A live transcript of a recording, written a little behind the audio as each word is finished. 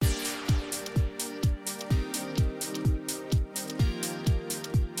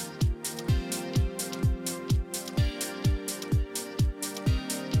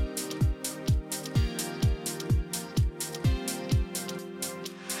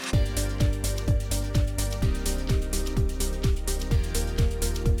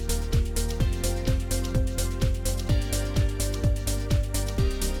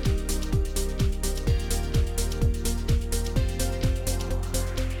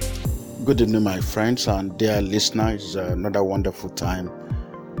Good evening, my friends and dear listeners. Another wonderful time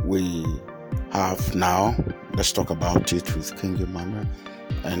we have now. Let's talk about it with King Emmanuel.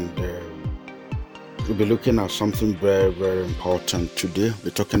 And we'll be looking at something very, very important today. We're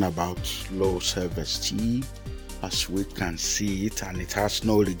talking about low self-esteem as we can see it, and it has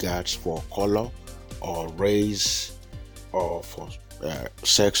no regards for color or race or for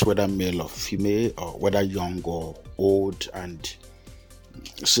sex, whether male or female, or whether young or old. And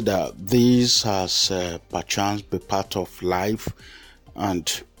see that this has perchance be part of life,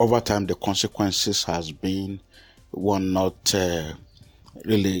 and over time the consequences has been one not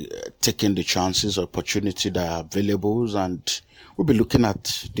really taking the chances or opportunity that are available. And we'll be looking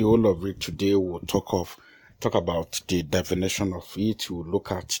at the whole of it today. We'll talk about the definition of it. We'll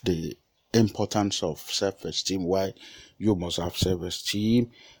look at the importance of self-esteem, why you must have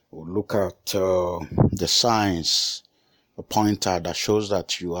self-esteem. We'll look at the science, a pointer that shows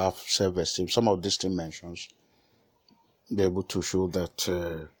that you have self-esteem. Some of these dimensions be able to show that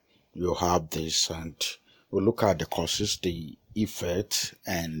you have this, and we'll look at the causes, the effect,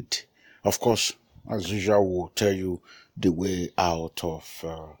 and of course, as usual, we'll tell you the way out of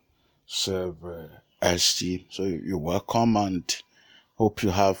self-esteem. So you're welcome, and hope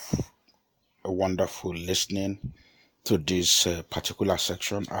you have a wonderful listening to this particular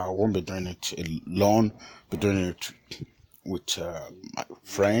section. I won't be doing it alone. Be doing it with my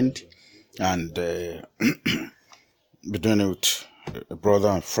friend, and be doing it with a brother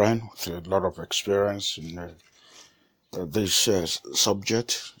and friend with a lot of experience in this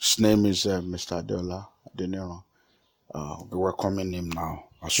subject. His name is Mr. Adeola Adeniro. I'll be welcoming him now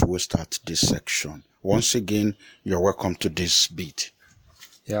as we start this section. Once again, you're welcome to this beat.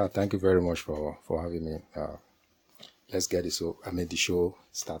 Yeah, thank you very much for having me. Let's get the show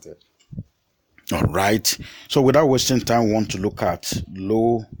started. All right. So without wasting time, we want to look at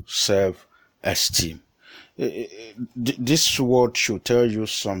low self-esteem. This word should tell you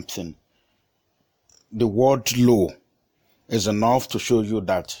something. The word low is enough to show you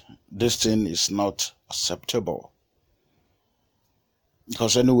that this thing is not acceptable.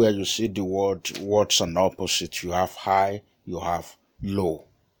 Because anywhere you see the words an opposite. You have high, you have low.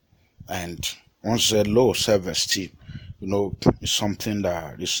 And once a low self-esteem, it's something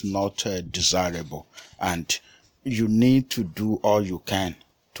that is not desirable. And you need to do all you can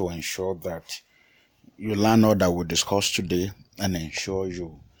to ensure that you learn all that we discussed today and ensure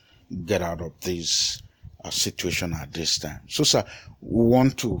you get out of this situation at this time. So, sir, we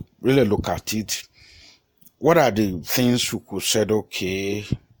want to really look at it. What are the things you could say, okay,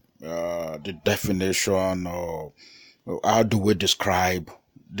 the definition, or how do we describe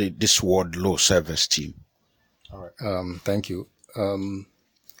this word low self-esteem? All right. Thank you. 3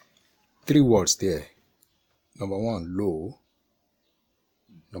 words there. Number 1, low.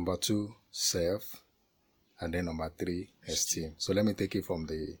 Number 2, self. And then number 3, esteem. So let me take it from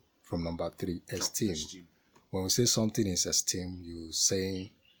number 3, esteem. When we say something is esteem, you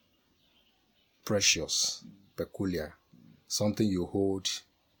say precious, peculiar, something you hold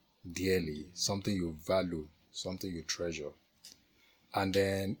dearly, something you value, something you treasure. And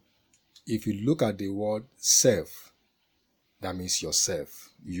then if you look at the word self, that means yourself,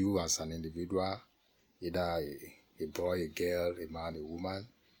 you as an individual, either a boy, a girl, a man, a woman.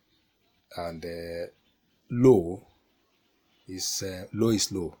 And low is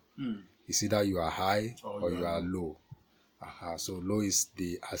low. It's either you are high or you are low. So low is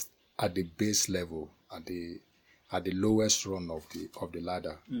at the base level, at the lowest rung of the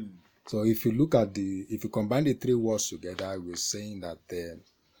ladder. So if you combine the 3 words together, we're saying that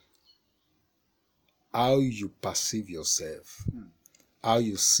how you perceive yourself, how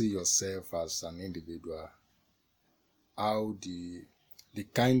you see yourself as an individual, how the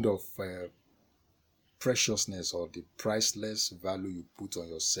kind of preciousness or the priceless value you put on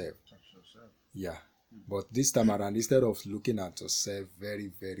yourself. Yeah. But this time around, instead of looking at yourself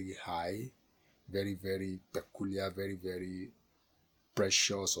very, very high, very, very peculiar, very, very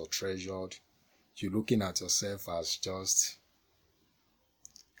precious or treasured, you're looking at yourself as just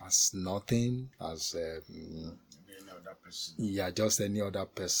as nothing, as Any other person. just any other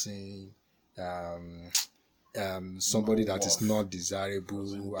person, somebody that is not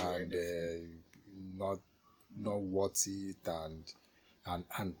desirable and not worth it, and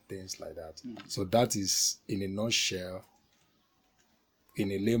things like that. So that is, in a nutshell,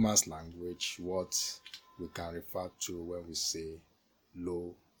 in a layman's language, what we can refer to when we say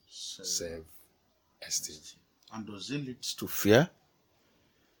low self-esteem. And does it lead to fear?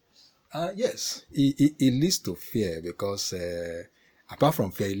 Yes, it leads to fear because apart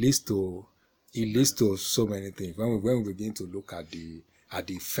from fear, it leads to so many things. When we begin to look at the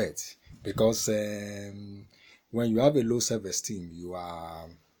effect, Because when you have a low self-esteem, you are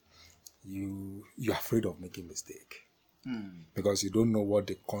you're afraid of making mistake because you don't know what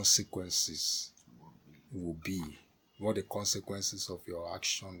the consequences will be, what the consequences of your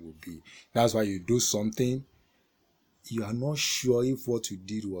action will be. That's why you do something, you are not sure if what you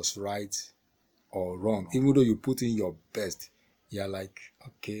did was right or wrong. Even though you put in your best, you're like,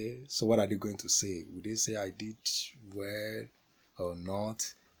 okay, so what are they going to say? Will they say I did well or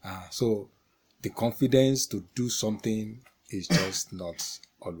not? So the confidence to do something is just not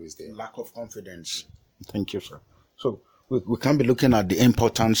always there. Lack of confidence. Thank you, sir. So we can be looking at the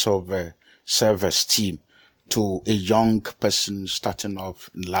importance of self-esteem to a young person starting off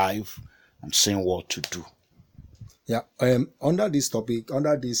in life and seeing what to do. Yeah. Under this topic,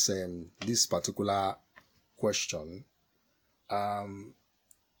 under this particular question,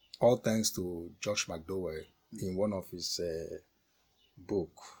 all thanks to Josh McDowell in one of his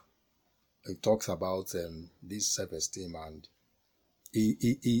book, he talks about this self-esteem, and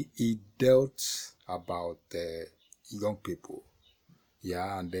he dealt about young people.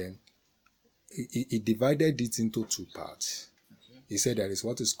 Yeah, and then he divided it into two parts. He said there is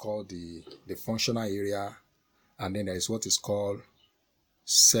what is called the functional area, and then there is what is called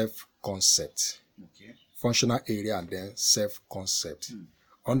self-concept. Okay. Functional area and then self-concept.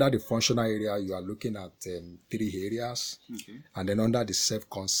 Under the functional area, you are looking at 3 areas. Okay. And then under the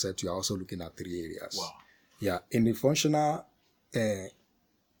self-concept, you are also looking at 3 areas. Wow. Yeah. In the functional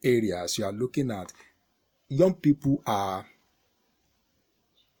areas, you are looking at young people are,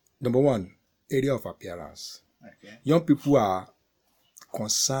 number one, area of appearance. Okay. Young people are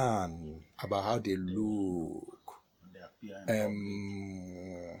concerned about how they look.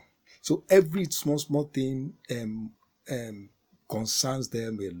 So every small thing concerns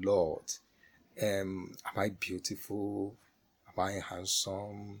them a lot. Am I beautiful? Am I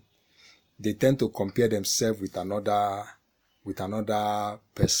handsome? They tend to compare themselves with another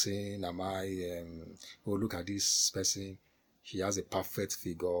person. Am I? Oh, look at this person. He has a perfect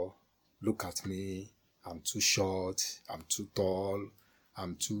figure. Look at me. I'm too short. I'm too tall.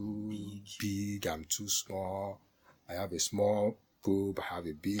 I'm too big. I'm too small. I have a small boob. I have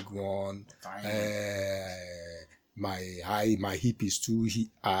a big one. My hip is too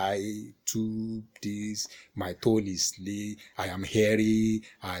high, too this. My toe is lay. I am hairy.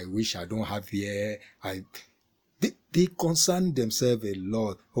 I wish I don't have hair. They concern themselves a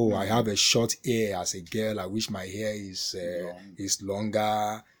lot. Oh, I have a short hair as a girl. I wish my hair is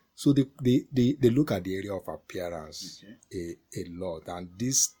longer. So they look at the area of appearance a lot, and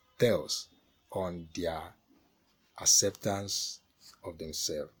this tells on their acceptance of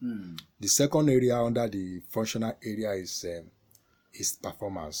themselves. The second area under the functional area is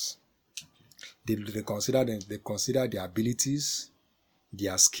performance. They consider their abilities,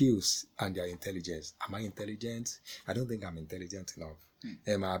 their skills, and their intelligence. Am I intelligent? I don't think I'm intelligent enough.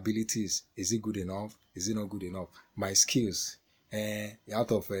 My abilities, is it good enough? Is it not good enough? My skills, in the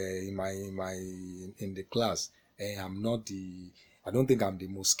class, I don't think I'm the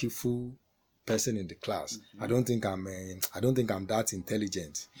most skillful person in the class. I don't think I'm that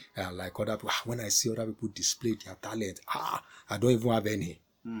intelligent. Like other people. When I see other people display their talent, I don't even have any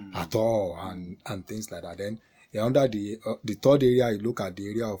at all, and things like that. Then under the third area, you look at the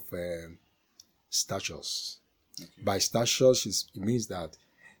area of statures. Okay. By statures, it means that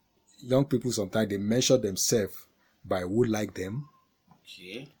young people sometimes they measure themselves by who like them,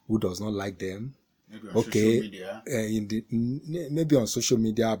 who does not like them. Maybe on social media. Maybe on social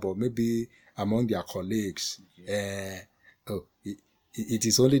media, but maybe among their colleagues. It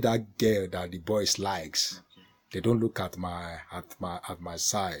is only that girl that the boys likes. Okay. They don't look at my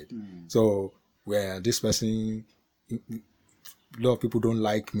side. So where this person, a lot of people don't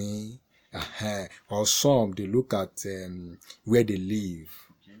like me. Or some they look at where they live.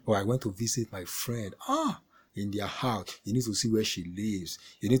 Okay. Or I went to visit my friend. In their house, you need to see where she lives.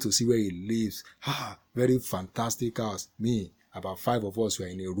 You need to see where he lives. Very fantastic house. Me, about 5 of us were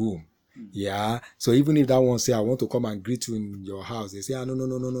in a room. Yeah. So even if that one say, I want to come and greet you in your house, they say, no.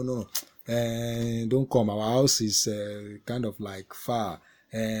 Don't come. Our house is kind of like far.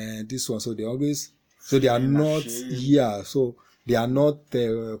 This one. So they always, so they are not here. So they are not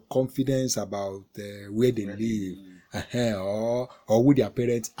confident about where they live, or who their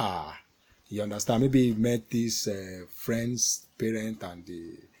parents are. You understand? Maybe you met this friend's parent, and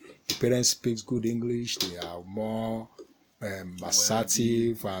the parents speaks good English. They are more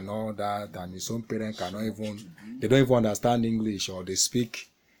assertive and all that, and his own parent cannot even. They don't even understand English, or they speak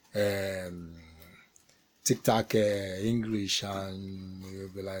tic-tac English, and you'll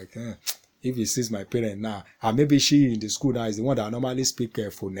be like, if he sees my parent now, and maybe she in the school now is the one that normally speak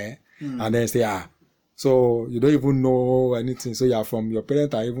phone, and then say, so you don't even know anything. So your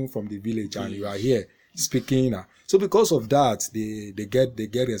parents are even from the village, and you are here speaking. So because of that, they get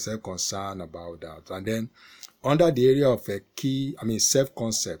themselves concerned about that. And then under the area of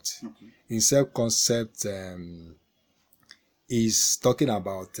self-concept. Okay. In self-concept, is talking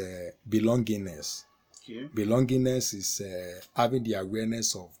about belongingness. Okay. Belongingness is having the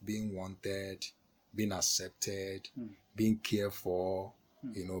awareness of being wanted, being accepted, being cared for,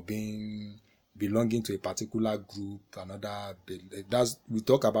 being belonging to a particular group, we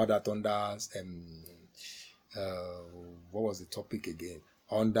talk about that under what was the topic again?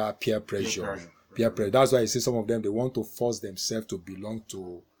 Under peer pressure. Peer pressure. That's why I say some of them, they want to force themselves to belong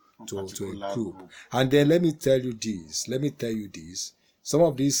to a group. And then let me tell you this. Some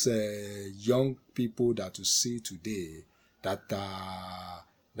of these young people that you see today that are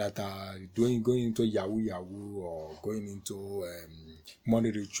going into yahoo or going into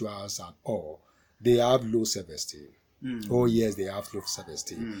money rituals and all, they have low self-esteem. Oh yes, they have low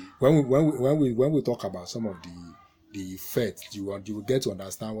self-esteem. When we talk about some of the effects, you will get to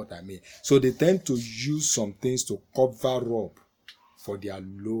understand what I mean. So they tend to use some things to cover up for their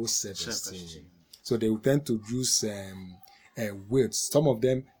low self-esteem. So they will tend to use weights. Some of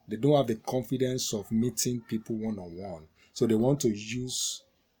them, they don't have the confidence of meeting people one-on-one. So they want to use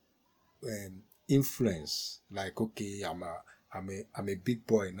influence. Like, okay, I'm a big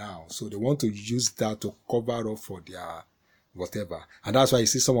boy now. So they want to use that to cover up for their whatever. And that's why you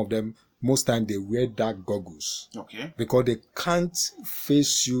see some of them, most time they wear dark goggles. Okay. Because they can't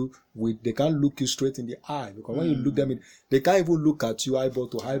face you they can't look you straight in the eye. Because when you look them in, they can't even look at you eyeball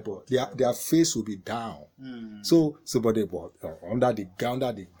to eyeball. Their face will be down. So but under the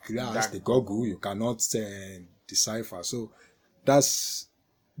glass, the goggle, you cannot decipher. So that's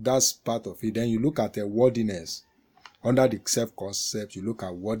part of it. Then you look at the wordiness. Under the self-concept, you look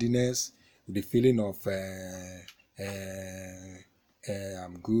at wordiness, the feeling of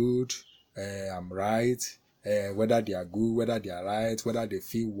I'm good, I'm right, whether they are good, whether they are right, whether they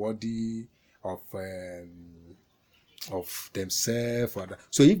feel worthy of themselves.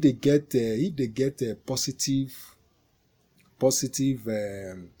 So if they get a positive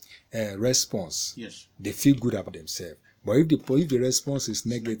response, yes, they feel good about themselves. But if the response is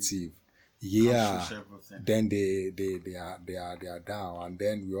negative, then they are down. And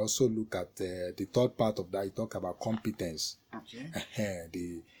then we also look at the third part of that. You talk about competence. Okay.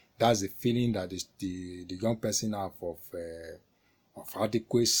 That's the feeling that the young person have of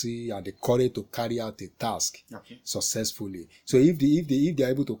adequacy and the courage to carry out a task successfully. So if they are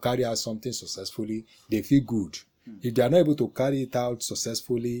able to carry out something successfully, they feel good. If they are not able to carry it out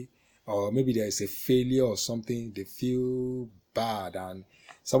successfully, or maybe there is a failure or something, they feel bad. And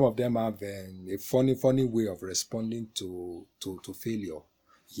some of them have a funny way of responding to failure.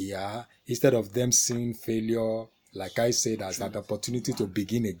 Yeah, instead of them seeing failure, like I said, as an opportunity to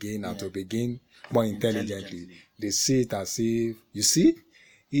begin again and to begin more intelligently, they see it as if, you see,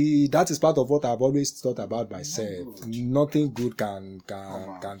 that is part of what I've always thought about myself. Nothing good can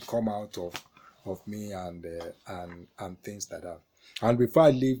come out of me and things like that. And before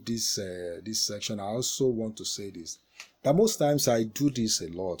I leave this section, I also want to say this. That most times I do this a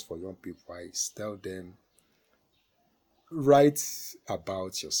lot for young people. I tell them, write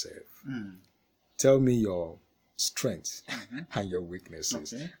about yourself. Tell me your strengths and your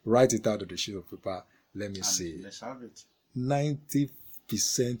weaknesses. Okay. Write it out of the sheet of paper. Let me see. Let's have it.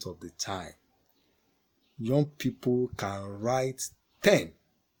 90% of the time, young people can write 10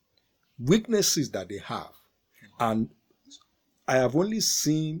 weaknesses that they have. And I have only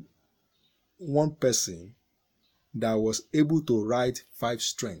seen one person that was able to write 5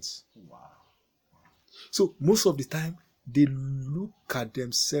 strengths. Wow. So most of the time, they look at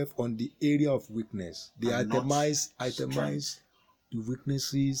themselves on the area of weakness. They itemize the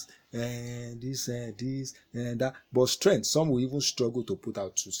weaknesses and this and that. But strength, some will even struggle to put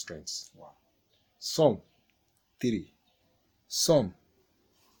out 2 strengths. Wow. Some 3. Some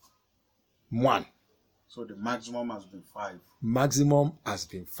 1. So the maximum has been 5. Maximum has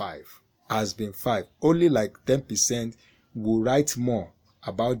been 5. Only like 10% will write more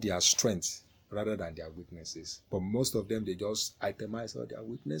about their strengths rather than their weaknesses. But most of them, they just itemize all their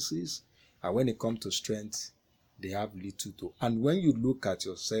weaknesses. And when it comes to strength, they have little to. And when you look at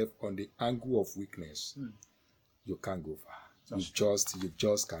yourself on the angle of weakness, you can't go far. You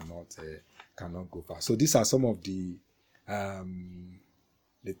just cannot go far. So these are some of the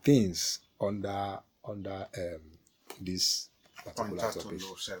things under this particular topic.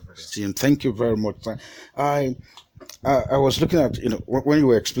 Low self-esteem. Thank you very much. I I was looking at, when you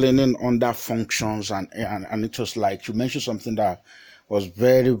were explaining under functions, and it was like you mentioned something that was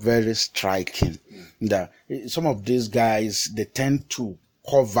very, very striking. That some of these guys, they tend to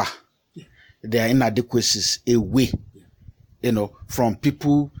cover their inadequacies away, from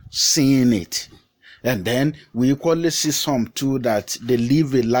people seeing it. And then we equally see some too that they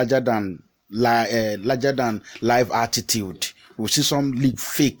live a larger than life attitude. We see some live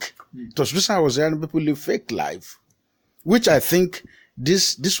fake. It was recently I was hearing people live fake life, which I think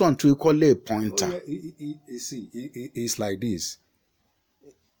this one too equally a pointer. It's like this.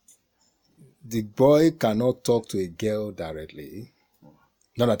 The boy cannot talk to a girl directly.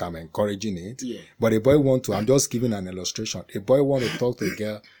 Not that I'm encouraging it, but a boy I'm just giving an illustration. A boy want to talk to a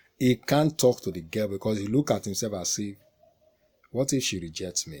girl. He can't talk to the girl because he look at himself as if, what if she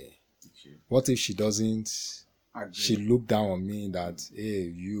rejects me? Okay. What if she doesn't, she look down on me that,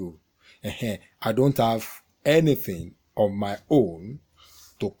 hey, you, I don't have anything of my own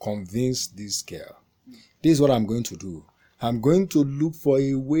to convince this girl. This is what I'm going to do. I'm going to look for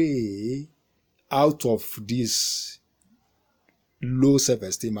a way out of this low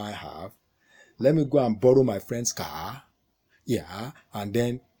self-esteem I have. Let me go and borrow my friend's car. Yeah. And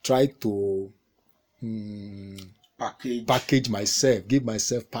then try to package myself, give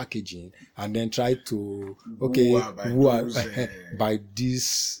myself packaging, and then try to, buy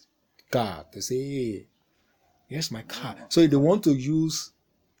this car. To say, hey, here's my car. So they want to use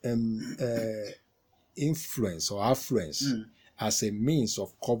influence or affluence as a means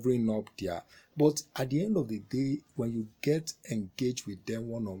of covering up their. But at the end of the day, when you get engaged with them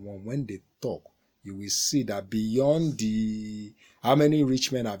one-on-one, when they talk, you will see that beyond how many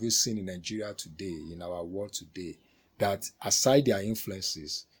rich men have you seen in Nigeria today, in our world today, that aside their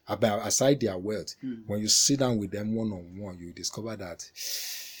influences, aside their wealth, when you sit down with them one-on-one, you discover that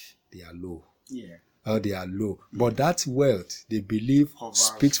they are low. Yeah. They are low. But that wealth, they believe,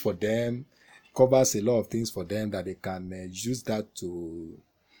 speaks for them, covers a lot of things for them, that they can use that to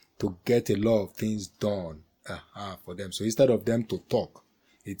get a lot of things done for them. So instead of them to talk,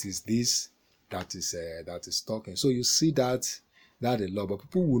 it is this that is talking. So you see that a lot, but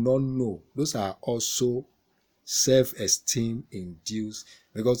people will not know. Those are also self-esteem induced,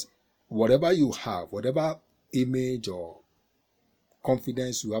 because whatever you have, whatever image or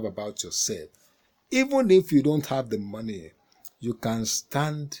confidence you have about yourself, even if you don't have the money, you can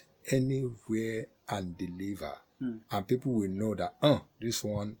stand anywhere and deliver, and people will know that this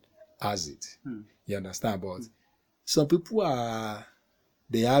one has it. You understand? But some people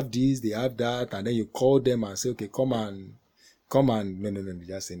they have this, they have that, and then you call them and say, okay, come on. No,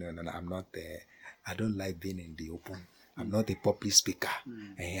 just say, no, I'm not there. I don't like being in the open. I'm not a public speaker.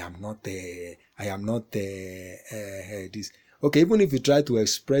 I am not this. Okay, even if you try to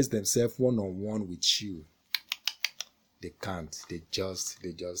express themselves one-on-one with you, they can't. They just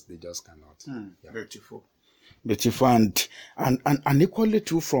cannot. Yeah. Beautiful, and equally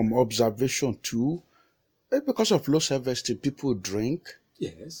too from observation too. Because of low self-esteem, people drink.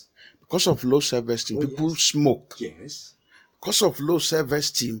 Yes. Because of low self-esteem, people smoke. Yes. Because of low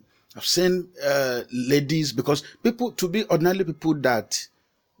self-esteem, I've seen ladies, because ordinarily people that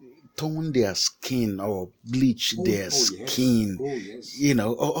tone their skin or bleach their skin,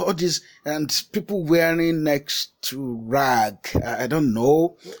 all this, and people wearing next to rag, I don't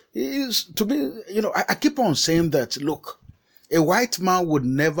know, is to me, I keep on saying that, look, a white man would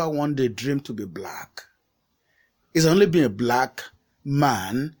never want their dream to be black. It's only been a black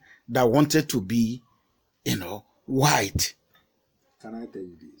man that wanted to be, white. Can I tell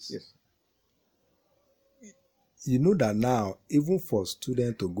you this? Yes. You know that now, even for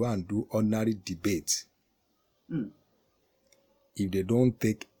students to go and do ordinary debate, if they don't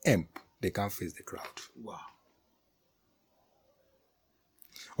take EMP, they can't face the crowd. Wow.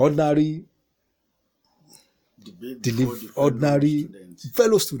 Ordinary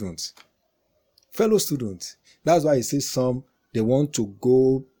fellow students. That's why I say they want to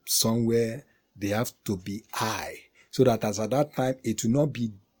go somewhere, they have to be high. So that as at that time, it will not be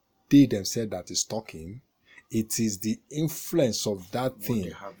they themselves that is talking. It is the influence of that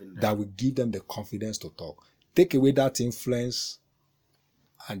thing that will give them the confidence to talk. Take away that influence,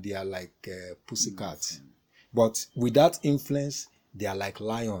 and they are like pussycats. But with that influence, they are like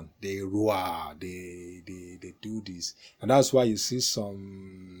lion. They roar. They do this, and that's why you see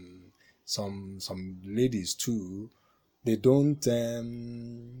some ladies too. They don't.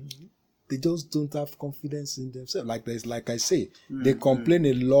 They just don't have confidence in themselves. Like I say, they complain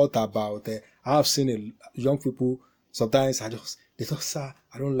a lot about. I have seen young people. Sometimes They thought, sir,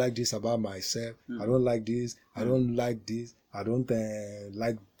 I don't like this about myself. I don't like this. I don't like this. I don't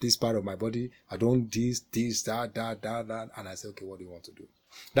like this part of my body. I don't this, that. And I said, okay, what do you want to do?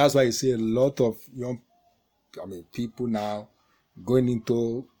 That's why you see a lot of people now going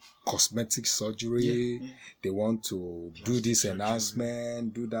into cosmetic surgery. They want to do this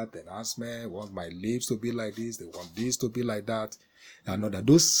enhancement, do that enhancement, want my lips to be like this, they want this to be like that. And all that.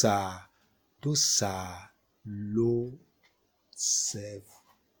 Those are low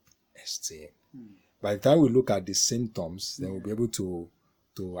self-esteem. By the time we look at the symptoms, then we'll be able to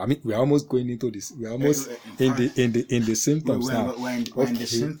we're almost going into this. We're almost in the symptoms now. We're in the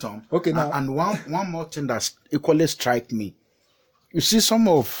symptom. Okay, now. And one more thing that equally strike me. You see, some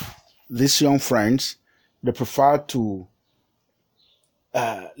of these young friends, they prefer to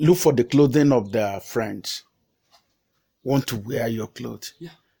look for the clothing of their friends. Want to wear your clothes.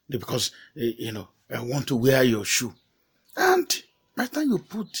 Yeah. Because, I want to wear your shoe. And by the time you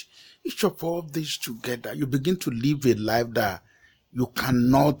put each of all these together, you begin to live a life that you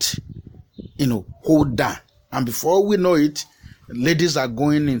cannot, hold down. And before we know it, ladies are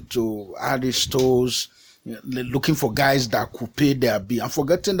going into other stores, looking for guys that could pay their bill and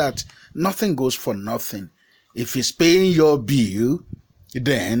forgetting that nothing goes for nothing. If he's paying your bill,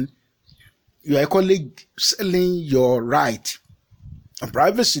 then you are equally selling your right and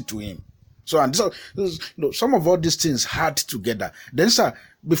privacy to him. So, and some of all these things hard together. Then, sir,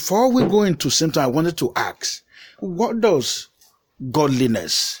 before we go into symptoms, I wanted to ask, what does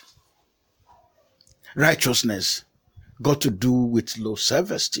godliness, righteousness got to do with low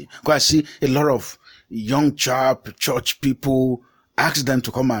self-esteem? Because I see a lot of young church people, ask them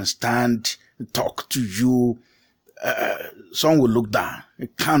to come and stand, talk to you. Some will look down.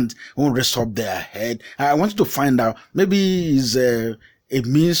 Won't raise up their head. I wanted to find out, maybe is a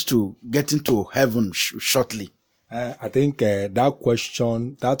means to get into heaven shortly. I think that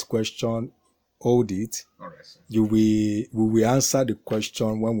question, hold it. All right, sir. We will answer the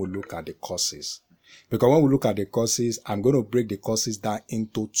question when we look at the causes. Because when we look at the causes, I'm going to break the causes down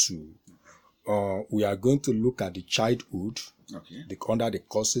into two. We are going to look at the childhood. Okay. Under the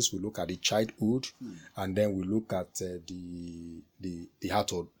causes, we look at the childhood, and then we look at the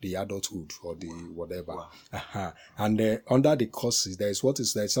adulthood or the whatever. Wow. And under the causes, there's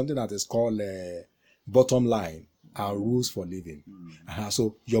something that is called bottom line and rules for living.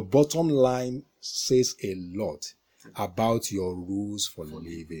 So your bottom line says a lot about your rules for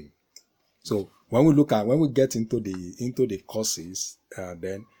living. So when we get into the causes,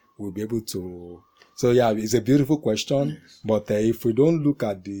 then we'll be able to. So yeah, it's a beautiful question, yes. But if we don't look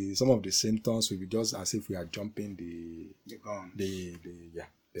at some of the symptoms, we'll be just as if we are jumping the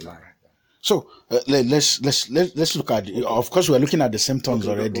line. So let's look at. Of course, we are looking at the symptoms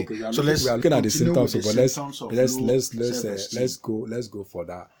already. Okay. So we are looking at the symptoms, but let's go for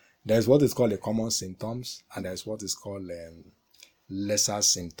that. There's what is called the common symptoms, and there's what is called lesser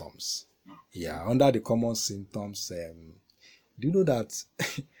symptoms. Yeah, under the common symptoms, do you know that?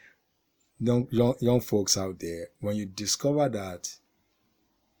 Young folks out there, when you discover that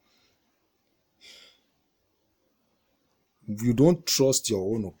you don't trust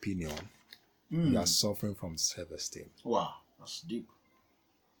your own opinion, you are suffering from self-esteem. Wow, that's deep.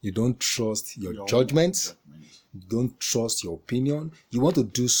 You don't trust your judgments. You don't trust your opinion. You want to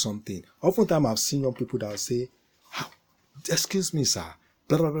do something. Oftentimes, I've seen young people that will say, excuse me, sir,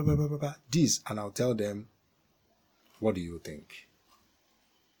 blah, blah, blah, blah, blah, blah, this. And I'll tell them, what do you think?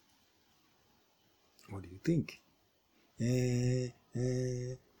 What do you think?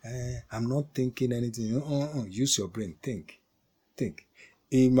 I'm not thinking anything. Use your brain. Think.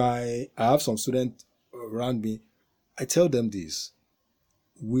 I have some students around me. I tell them this.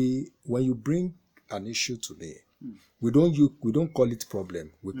 When you bring an issue to me, we don't call it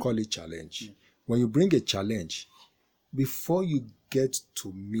problem. We call it challenge. When you bring a challenge, before you get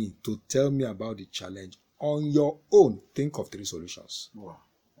to me to tell me about the challenge, on your own, think of 3 solutions. Wow.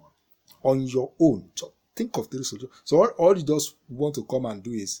 On your own, so think of 3 solutions. So all you just want to come and do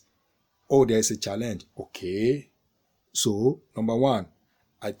is, there's a challenge. Okay. So, number 1,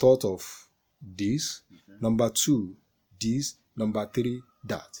 I thought of this. Okay. Number 2, this. Number 3,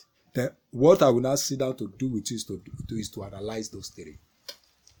 that. Then what I will now sit down to do with you is to analyze those 3.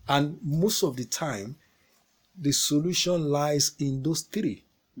 And most of the time, the solution lies in those 3.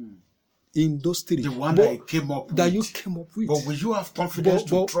 In those 3. The one that you came up with. But will you have confidence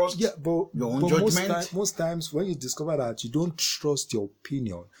to trust your own judgment? Most times when you discover that you don't trust your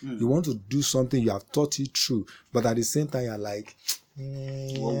opinion, you want to do something, you have thought it through, but at the same time you're like,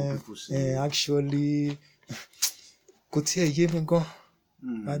 what will people say? Actually, I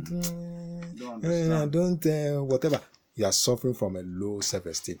don't whatever. you are suffering from a low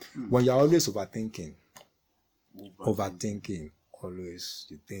self-esteem. When you're always overthinking, always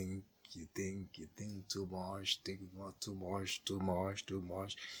you think too much, too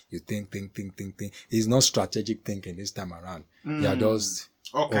much. You think. It's not strategic thinking this time around. You are just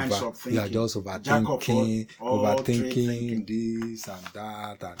all kinds of thinking. You are just overthinking this and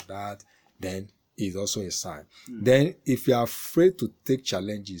that. Then is also a sign. Then if you are afraid to take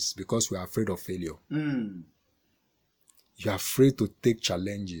challenges because you are afraid of failure, you are afraid to take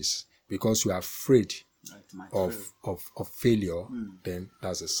challenges because you are afraid of failure, then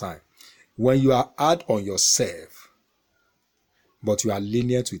that's a sign. When you are hard on yourself, but you are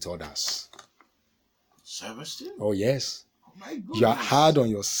lenient with others. Self-esteem? Oh, yes. Oh, my goodness. You are hard on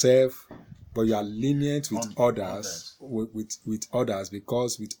yourself, but you are lenient with others. With others,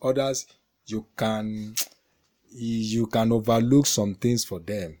 because with others, you can overlook some things for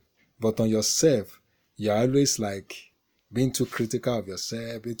them. But on yourself, you're always like being too critical of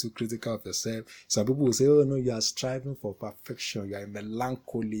yourself. Some people will say, oh no, you are striving for perfection. You are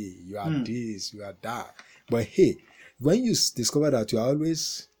melancholy. You are this, you are that. But hey, when you discover that you are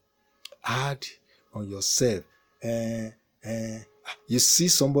always hard on yourself, you see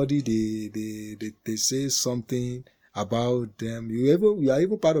somebody, they say something about them. You are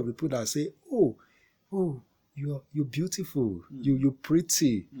even part of the people that say, oh, you're beautiful, you're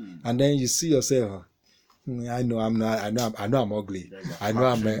pretty, and then you see yourself. I know I'm ugly. I know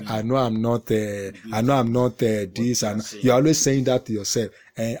I'm not this. And you're always saying that to yourself.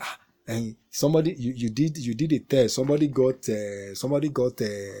 And somebody you did a test. Somebody got 10,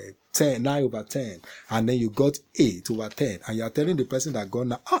 9/10, and then you got 8/10, and you are telling the person that got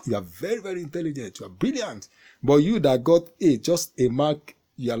now, you are very, very intelligent. You are brilliant. But you that got 8, just a mark,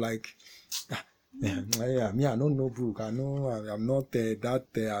 you are like. Yeah, me, I don't know book. I know I'm not that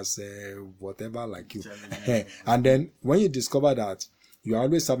as whatever like you. And then when you discover that, you're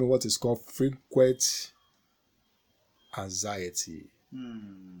always having what is called frequent anxiety,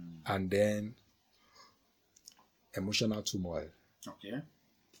 and then emotional turmoil. Okay.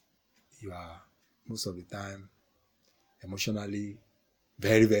 You are most of the time emotionally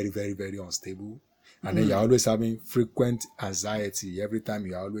very, very, very, very unstable, and then you're always having frequent anxiety. Every time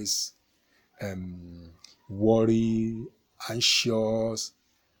you're always worry, anxious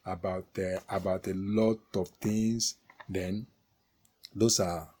about a lot of things, then those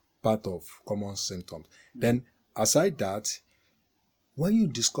are part of common symptoms. Then aside that, when you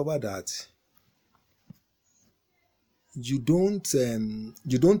discover that you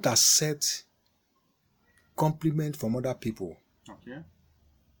don't accept compliment from other people. Okay.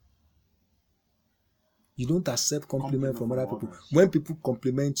 You don't accept compliment from other people. When people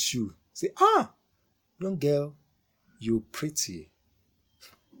compliment you, say, young girl, you're pretty.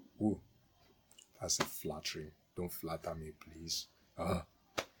 Oh, that's a flattery. Don't flatter me, please.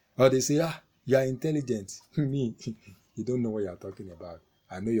 Or they say, you're intelligent. Me, you don't know what you're talking about.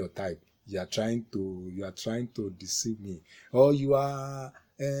 I know your type. You are trying to deceive me. Or you are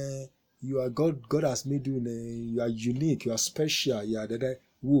God has made you. You are unique. You are special. You are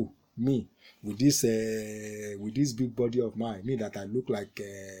who me with this big body of mine. Me that I look like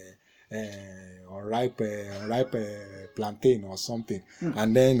unripe plantain or something,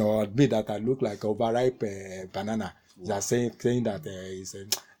 and then or me that I look like overripe banana. Wow. They are saying that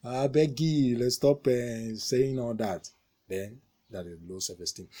I beg you, let's stop saying all that. Then that is low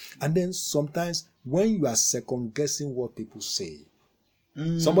self-esteem. And then sometimes when you are second guessing what people say,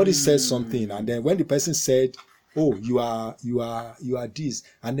 somebody says something, and then when the person said, "Oh, you are this,"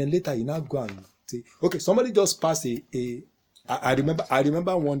 and then later you now go and say, "Okay, somebody just passed I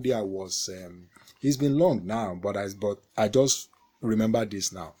remember one day I was. It's been long now, but I just remember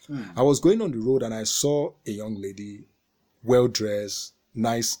this now. I was going on the road and I saw a young lady, well dressed,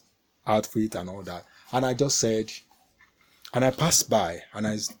 nice outfit and all that, and I just said. And I passed by, and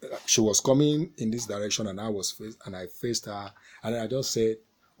she was coming in this direction, and I faced her, and I just said,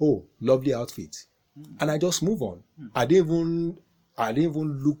 "Oh, lovely outfit," and I just move on. I didn't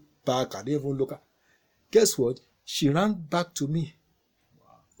even look back. I didn't even look. Guess what? She ran back to me.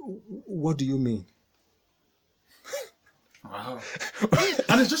 Wow. What do you mean? Wow!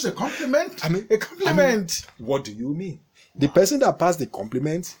 And it's just a compliment. I mean, a compliment. What do you mean? Wow. The person that passed the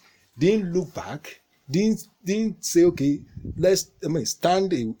compliment didn't look back. Didn't say, okay, let's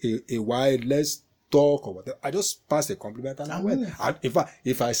stand a while, let's talk or whatever. I just passed a compliment and I went. And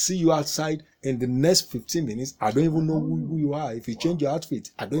if I see you outside in the next 15 minutes, I don't even know who you are. If you change your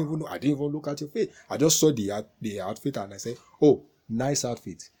outfit, I don't even know. I didn't even look at your face. I just saw the outfit and I said, "Oh, nice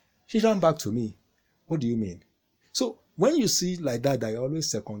outfit." She ran back to me. What do you mean? So when you see like that, you're always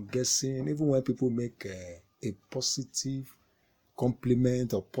second guessing, even when people make a positive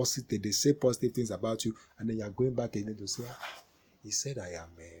compliment or positive, they say positive things about you, and then you are going back again to say, he said I am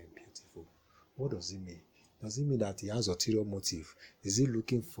beautiful. What does it mean? Does it mean that he has ulterior motive? Is he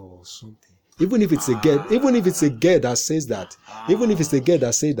looking for something? Even if it's a girl, that says that,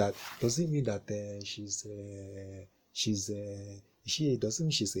 does it mean that doesn't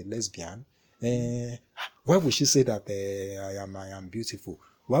mean she's a lesbian? Why would she say that I am beautiful?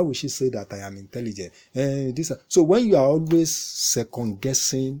 Why would she say that I am intelligent? So when you are always second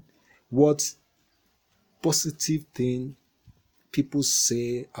guessing what positive thing people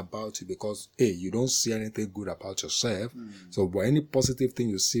say about you, because you don't see anything good about yourself. So but any positive thing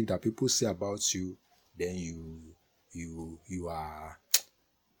you see that people say about you, then you are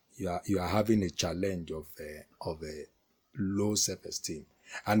having a challenge of a low self-esteem.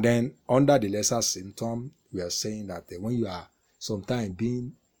 And then under the lesser symptom, we are saying that when you are sometimes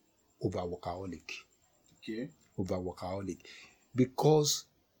being over-workaholic, because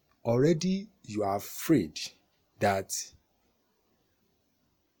already you are afraid that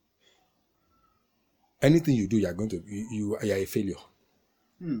anything you do, you are a failure.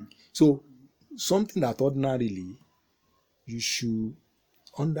 So something that ordinarily you should,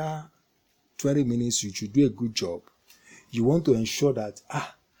 under 20 minutes, you should do a good job. You want to ensure that,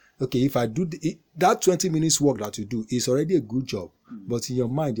 okay, if I do that 20 minutes work that you do is already a good job, but in your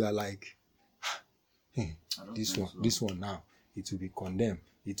mind you are like, this one now, it will be condemned,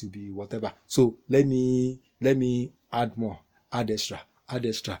 it will be whatever. So let me add more, add extra, and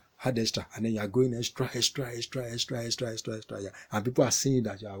then you are going extra, yeah. And people are seeing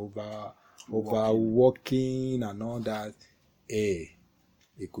that you are overworking and all that. It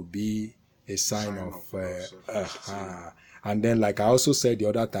could be a sign of and then, like I also said the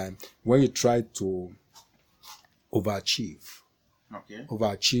other time, when you try to overachieve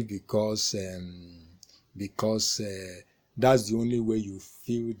because that's the only way you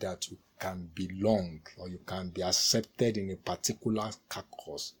feel that you can belong, or you can be accepted in a particular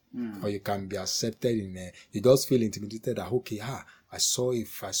caucus, or you can be accepted you just feel intimidated that, okay, I saw the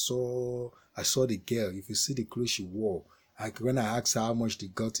girl, if you see the clothes she wore, like when I asked her how much they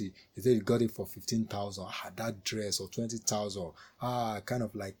got it, they said they got it for 15,000. That dress, or 20,000. I kind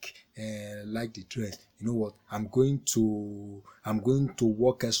of like the dress. You know what? I'm going to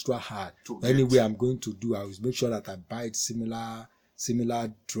work extra hard. Anyway, I'm going to do. I will make sure that I buy it similar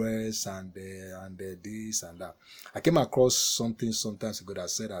dress and this and that. I came across something sometimes ago that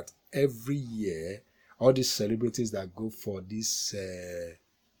said that every year all these celebrities that go for this.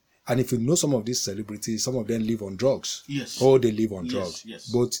 And if you know some of these celebrities, some of them live on drugs. Yes. Or they live on drugs. Yes.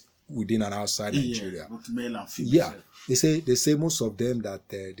 Both within and outside Nigeria. Both male and female. Yeah. They say most of them that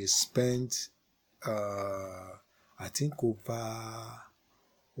they spend, I think over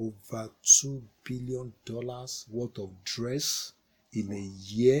 $2 billion worth of dress in a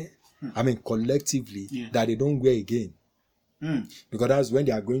year. I mean, collectively, that they don't wear again. Because that's when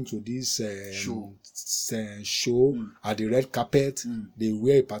they are going to this show at the red carpet. They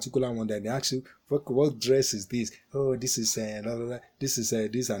wear a particular one, then they ask you, what dress is this? Oh, this is this is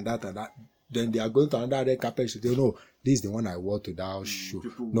this and that and that. Then they are going to another red carpet. So they know this is the one I wore to that show.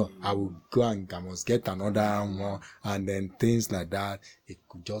 No, I will go and I must get another one, and then things like that. It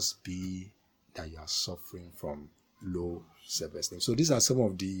could just be that you are suffering from low self-esteem. So these are some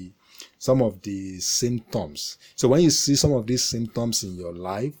of the symptoms. So when you see some of these symptoms in your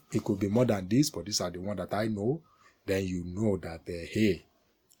life, it could be more than this, but these are the ones that I know. Then you know that hey,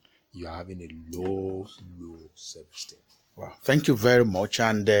 you are having a low self-esteem. Wow, thank you very much.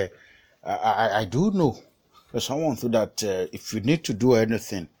 And I do know there's someone through that if you need to do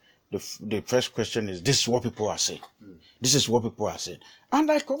anything, the first question is, this is what people are saying. This is what people are saying. And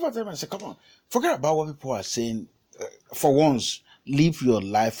I cover them and say, come on, forget about what people are saying. For once, live your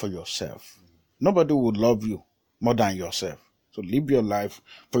life for yourself. Nobody would love you more than yourself. So live your life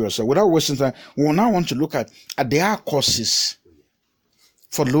for yourself. Without wasting time, we will now want to look at there are causes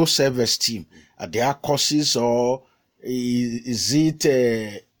for low self-esteem. Are there causes, or is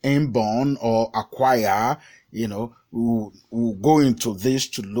it inborn or acquire? We'll go into this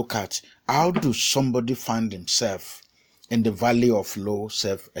to look at how do somebody find himself in the valley of low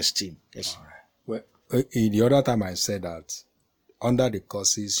self-esteem. Yes. All right. Well, in the other time I said that under the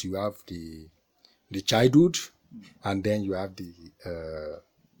causes you have the childhood, and then you have the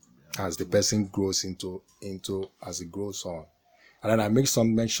as the person grows into as it grows on. And then I make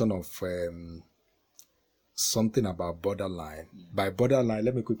some mention of something about borderline. By borderline,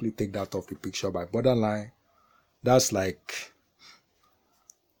 let me quickly take that off the picture. By borderline, that's like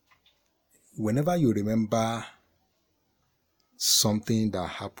whenever you remember something that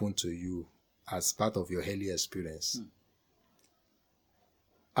happened to you as part of your early experience,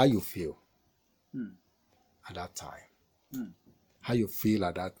 how you feel at that time. How you feel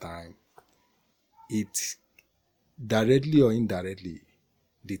at that time, it directly or indirectly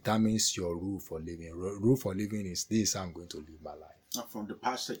determines your rule for living. Rule for living is this: I'm going to live my life. From the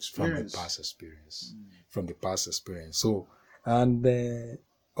past experience. From the past experience. So, and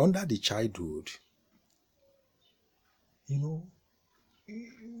under the childhood,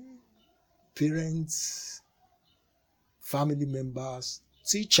 parents, family members,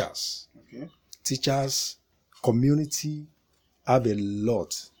 teachers, community have a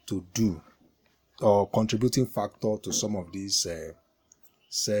lot to do or contributing factor to some of these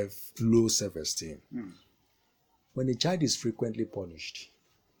low self-esteem. When a child is frequently punished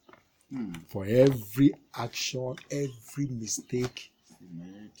for every action, every mistake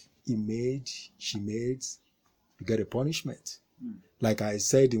she made, you get a punishment. Like I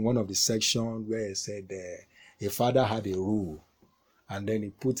said in one of the sections where I said a father had a rule and then he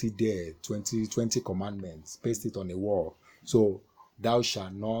put it there, 20 commandments, pasted it on a wall. So, thou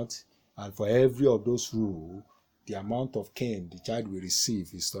shalt not, and for every of those rules, the amount of cane the child will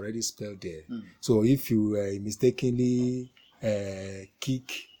receive is already spelled there. So if you mistakenly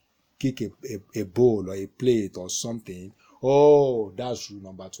kick a bowl or a plate or something, that's rule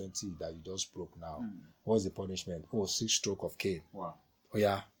number 20 that you just broke now. What's the punishment? 6 stroke of cane. Wow. Oh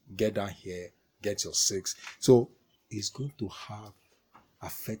yeah, get down here, get your 6. So it's going to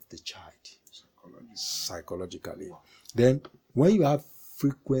affect the child psychologically. Then when you have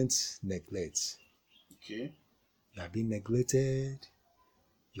frequent neglect, you are being neglected,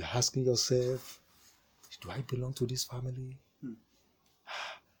 you're asking yourself, do I belong to this family?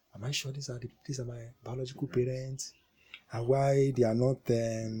 Am I sure these are my biological parents? And why they are not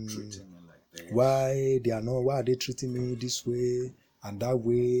why are they treating me this way and that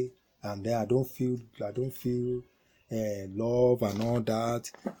way? And then I don't feel love and all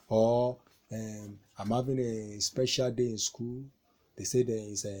that. Or I'm having a special day in school. They say there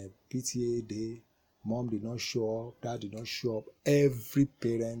is a PTA day. Mom did not show up. Dad did not show up. Every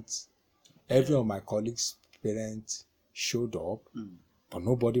of my colleagues' parents showed up, but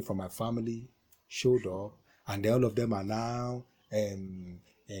nobody from my family showed up. And all of them are now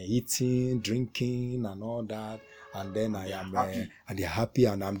eating, drinking, and all that. And then and they're happy,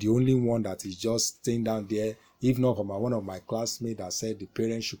 and I'm the only one that is just staying down there. If not for one of my classmates that said the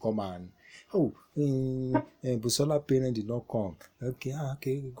parents should come and Busola parent did not come.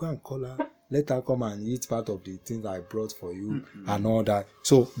 Okay, go and call her. Let her come and eat part of the things I brought for you and all that.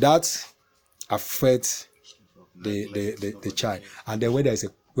 So that affects the child. And then when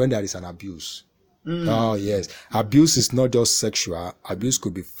there is an abuse. Oh yes, abuse is not just sexual. Abuse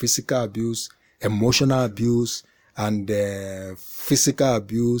could be physical abuse, emotional abuse, and physical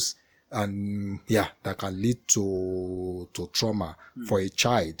abuse, and that can lead to trauma for a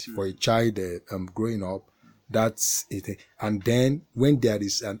child. For a child growing up, that's it. And then when there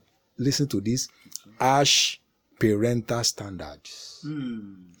is listen to this, harsh parental standards.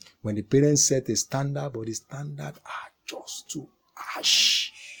 When the parents set a standard, but the standard are just too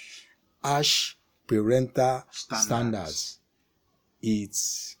harsh. Harsh parental standards. It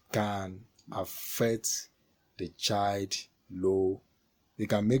can affect the child low. It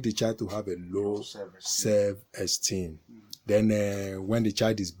can make the child to have a low self-esteem. Then when the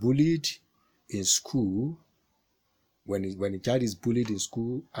child is bullied in school, when the child is bullied in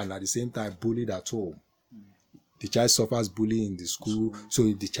school and at the same time bullied at home, the child suffers bullying in the school. So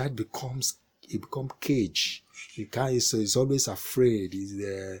the child becomes caged. He's always afraid.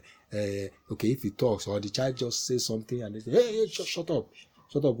 Okay, if he talks or the child just says something and they say, hey, shut up.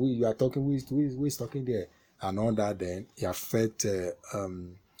 You are talking. Who is talking there? And all that. Then it affects the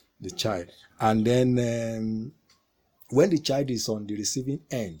child. And then when the child is on the receiving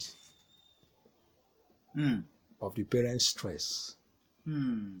end of the parent's stress,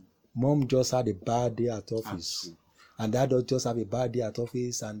 mom just had a bad day at office, and dad just have a bad day at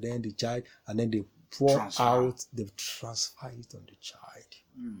office, and then the child, and then they they transfer it on the child.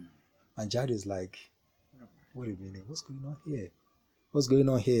 And child is like, wait a minute, what's going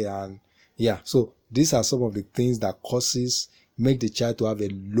on here? And so these are some of the things that make the child to have a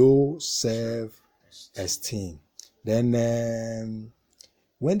low self-esteem. Then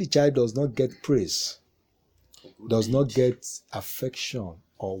when the child does not get praise, does not get affection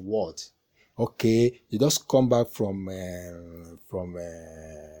or what, okay, you just come back from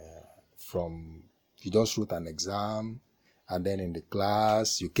you just wrote an exam, and then in the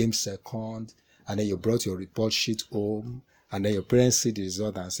class you came second, and then you brought your report sheet home, and then your parents see the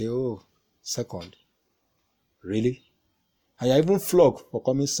result and say, oh, second, really? And you're even flogged for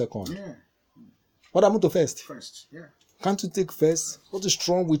coming second. What happened to first? First, yeah. Can't you take first? What is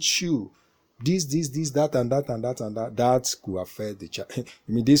wrong with you? This, that, and that, and that, and that. That could affect the child. I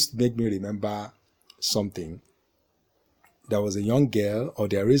mean, this make me remember something. There was a young girl, or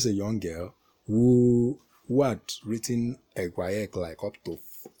there is a young girl, who had written a WAEC like up to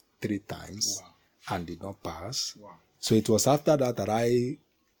 3 times and did not pass. Wow. So it was after that I,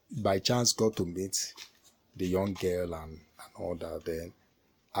 by chance, got to meet the young girl and all that. Then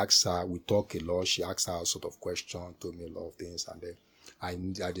asked her, we talked a lot. She asked her a sort of question, told me a lot of things, and then I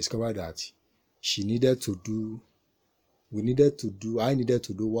discovered that I needed to do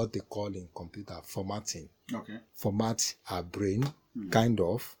what they call in computer formatting. Okay. Format our brain, kind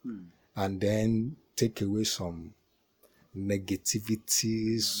of, and then take away some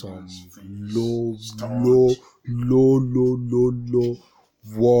negativity, some low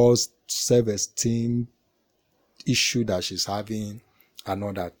worst self-esteem issue that she's having, and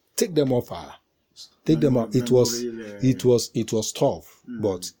all that. Take them off her. Take them off. It was tough,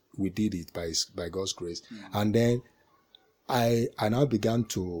 but we did it by God's grace. And then I now began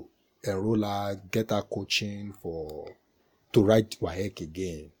to enroll her, get her coaching to write WAEC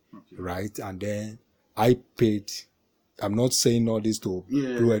again, right? And then I paid. I'm not saying all this to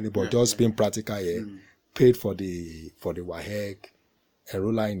do anybody, just being practical here. Paid for the WAEC,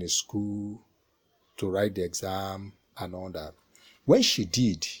 enroll her in a school to write the exam and all that. When she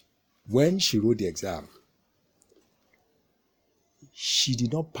wrote the exam, she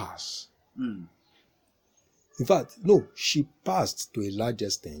did not pass. In fact, no, she passed to a large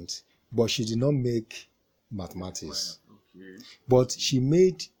extent, but she did not make mathematics. Okay. But she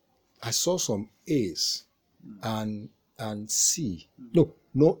made, I saw some A's and C.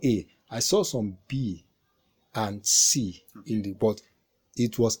 No A. I saw some B and C in the, but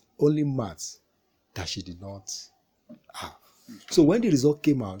it was only maths that she did not have. So when the result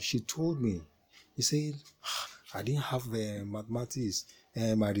came out, she told me, he said, I didn't have mathematics.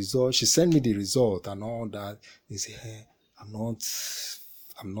 My result, she sent me the result and all that. He said, I'm not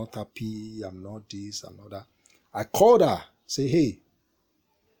happy. I'm not this, I'm not that. I called her, say, hey,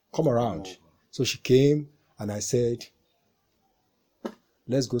 come around. So she came and I said,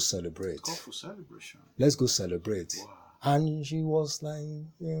 let's go celebrate. Call for celebration. Let's go celebrate. Wow. And she was like,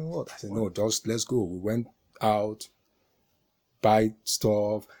 what? I said, no, just let's go. We went out, buy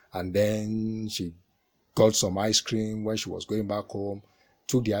stuff, and then she got some ice cream when she was going back home,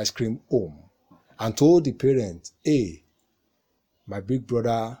 took the ice cream home, and told the parents, hey, my big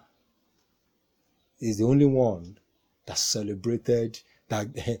brother is the only one that celebrated,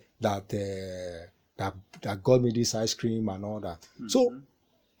 that got me this ice cream and all that. So,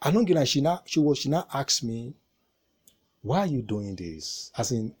 I don't get that she now asked me, why are you doing this?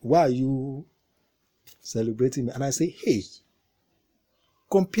 As in, why are you celebrating me? And I say, hey,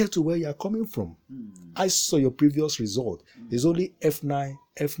 compared to where you are coming from, I saw your previous result. It's only F9,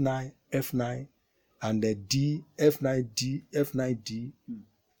 F9, F9, and the D, F9, D, F9, D.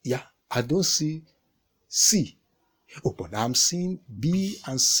 Yeah, I don't see C. Oh, but I'm seeing B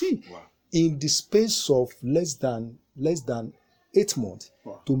and C. Wow. In the space of less than 8 months.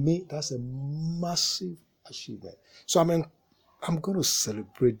 Wow. To me, that's a massive achievement. So I'm going to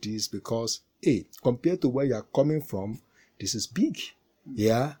celebrate this because, compared to where you're coming from, this is big.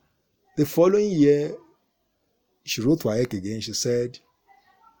 Yeah. The following year, she wrote WAEC again. She said,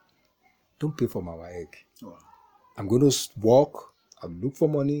 don't pay for my WAEC. Wow. I'm going to work. I'll look for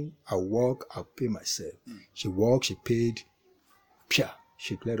money. I'll work. I'll pay myself. She worked. She paid.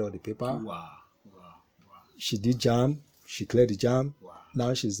 She cleared all the paper. Wow. She did JAM. She cleared the JAM. Wow.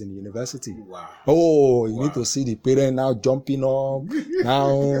 Now she's in university. Wow. Oh, you need to see the parent now jumping up.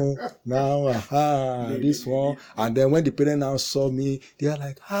 This one. And then when the parent now saw me, they are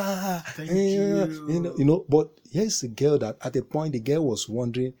like, Thank you. You know. But here's a girl that at a point the girl was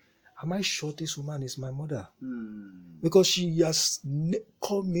wondering, am I sure this woman is my mother? Because she has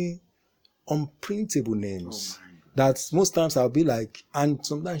called me unprintable names. That most times I'll be like, and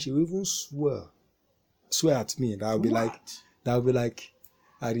sometimes she will even swear at me. That will be like,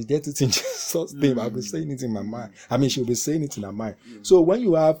 I reject it in Jesus' name. I'll be saying it in my mind. I mean, she'll be saying it in her mind. So when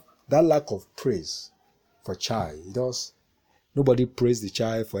you have that lack of praise for child, nobody praised the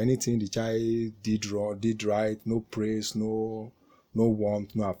child for anything the child did wrong, did right, no praise, no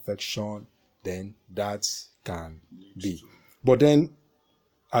warmth, no affection, then that can be. But then,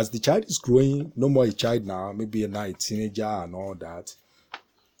 as the child is growing, no more a child now, maybe now a teenager and all that,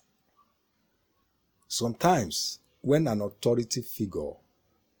 sometimes when an authority figure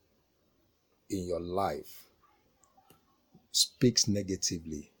in your life speaks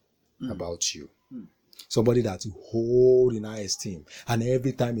negatively about you, Somebody that you hold in high esteem. And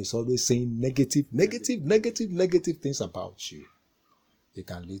every time he's always saying negative things about you. It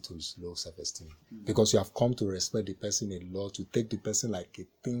can lead to low self-esteem. Because you have come to respect the person a lot, to take the person like a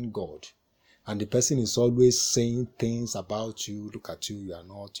thin God. And the person is always saying things about you. Look at you, you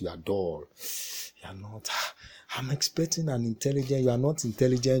are dull. You are not, I'm expecting an intelligent, you are not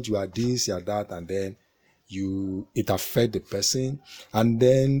intelligent, you are this, you are that, and then it affects the person. And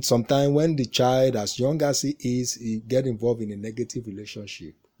then sometimes when the child, as young as he is, he get involved in a negative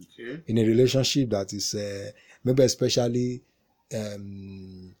relationship. Okay. In a relationship that is, maybe especially,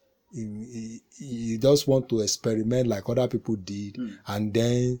 he just want to experiment like other people did, and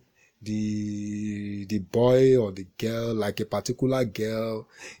then the boy or the girl, like a particular girl,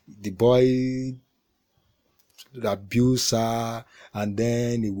 the boy abuse her, and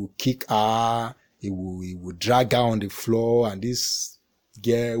then he will kick her, he will drag her on the floor, and this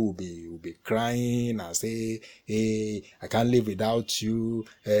girl will be crying and say, hey, I can't live without you,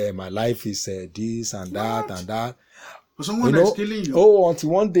 my life is this and that and that. Someone is killing you. Oh, until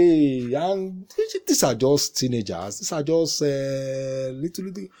one day, and these are just teenagers. These are just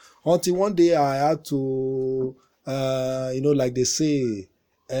little. Until one day, I had to, like they say,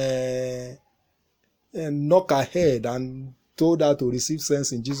 knock her head and told her to receive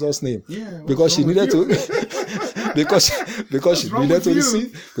sense in Jesus' name. Yeah, because she needed to, because she needed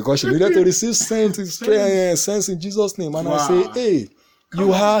to receive sense in Jesus' name. And wow. I say, hey.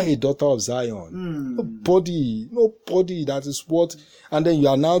 You are a daughter of Zion. Nobody that is what, and then you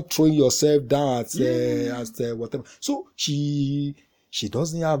are now throwing yourself down at whatever. So she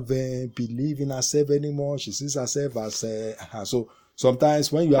doesn't have belief in herself anymore. She sees herself as so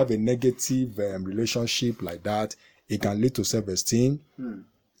sometimes when you have a negative relationship like that, it can lead to self-esteem.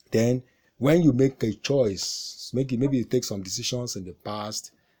 Then when you make a choice, maybe you take some decisions in the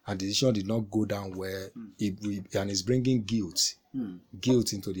past and the decision did not go down well, and it's bringing guilt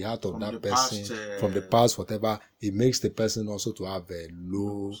into the heart of that person from the past, whatever, it makes the person also to have a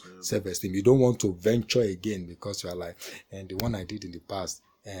low self-esteem. You don't want to venture again because you are like, and the one I did in the past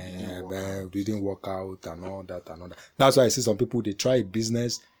didn't work out and all that. That's why I see some people, they try a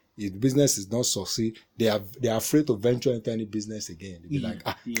business. If business is not succeed, they are afraid to venture into any business again. They be like,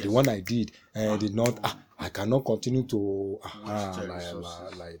 the one I did did not. I cannot continue to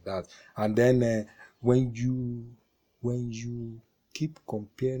like that. And then when you keep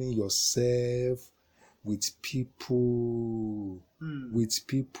comparing yourself with people,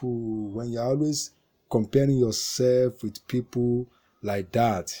 when you're always comparing yourself with people like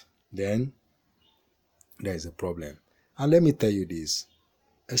that, then there is a problem. And let me tell you this.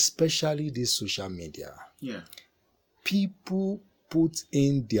 Especially this social media. Yeah. People put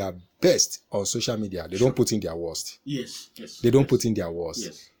in their best on social media. They don't put in their worst. Yes. They don't put in their worst.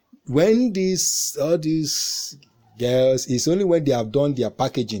 Yes. When all these girls, it's only when they have done their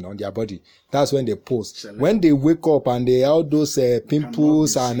packaging on their body. That's when they post. When they wake up and they all those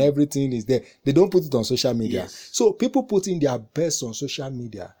pimples and everything is there, they don't put it on social media. Yes. So people put in their best on social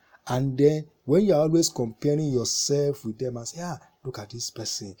media. And then when you're always comparing yourself with them and say, look at this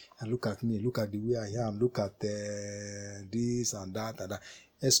person and look at me, look at the way I am, look at this and that and that.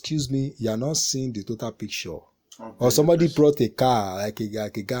 Excuse me, you're not seeing the total picture. Or somebody brought a car, like a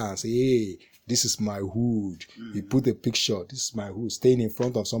guy and say, hey, this is my hood. He put a picture, this is my hood, staying in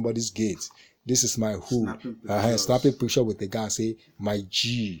front of somebody's gate. This is my hood. Snapping picture with the guy and say, my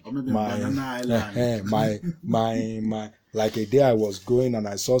G, my like a day I was going and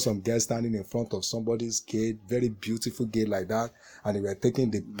I saw some girls standing in front of somebody's gate, very beautiful gate like that, and they were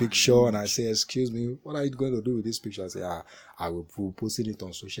taking the picture, and I say, excuse me, what are you going to do with this picture? I say, I will post it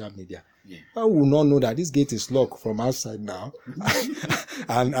on social media. Yeah. I will not know that this gate is locked from outside now.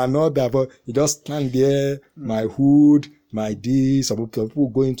 and all that, but you just stand there, my hood, my this. Some people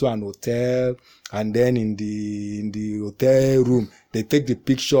go into an hotel, and then in the hotel room, they take the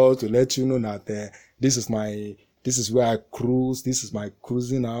picture to let you know that this is where I cruise. This is my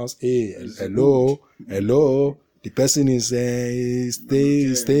cruising house. Hey, hello. The person is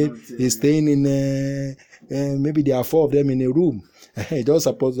staying in. Maybe there are 4 of them in a room. Just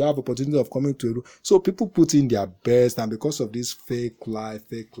supposed to have opportunity of coming to a room. So people put in their best, and because of this fake life,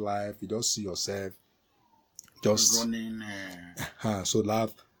 you just see yourself just running. So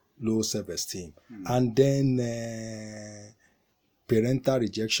have low self-esteem, and then. Parental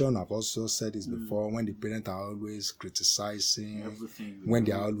rejection, I've also said this before, when the parents are always criticizing, everything, when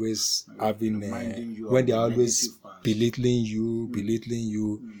they are always having, when they are always belittling you,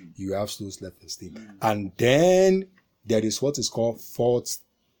 you have low self-esteem. And then there is what is called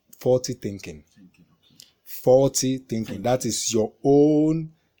faulty thinking. Faulty thinking. That is your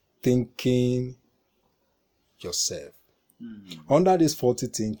own thinking yourself. Under this faulty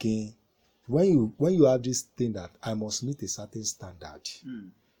thinking, when you have this thing that I must meet a certain standard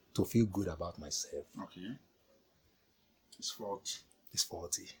to feel good about myself. Okay. It's faulty. It's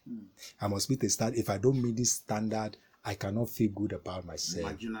faulty. I must meet a standard. If I don't meet this standard, I cannot feel good about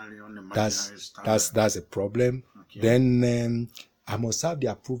myself. That's a problem. Okay. Then I must have the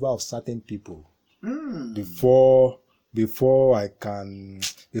approval of certain people before I can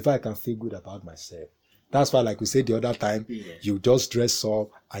feel good about myself. That's why, like we said the other time, you just dress up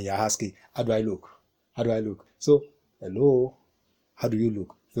and you're asking, how do I look? How do I look? So, hello, how do you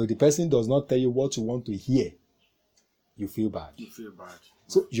look? So the person does not tell you what you want to hear. You feel bad.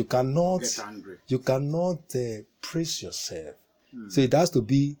 So you cannot get angry. You cannot praise yourself. So it has to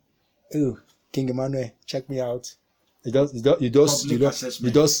be, oh, King Emmanuel, check me out. You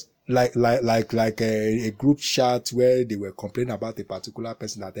just like a group chat where they were complaining about a particular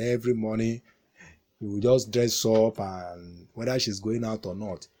person that every morning you will just dress up and whether she's going out or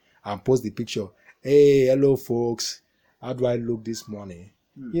not and post the picture. Hey, hello folks, how do I look this morning?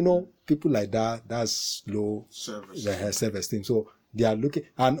 People like that, that's low self-esteem. So they are looking,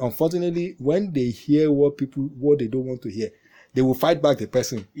 and unfortunately, when they hear what they don't want to hear, they will fight back the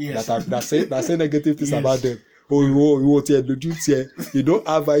person that say negative things about them. You don't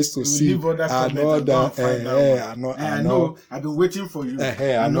have eyes to see. I know. I've been waiting for you.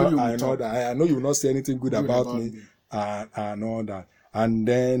 I know you will not say anything good about me. I know that. And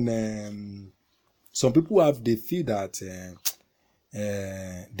then some people they feel that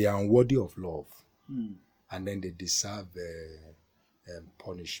they are unworthy of love, and then they deserve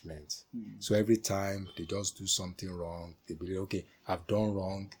punishment. So every time they just do something wrong, they believe, okay, I've done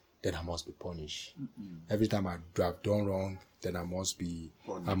wrong, then I must be punished. Every time I've done wrong, then I must be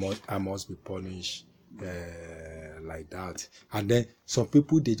punished like that. And then some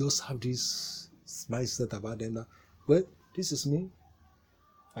people, they just have this mindset about them that, well, this is me.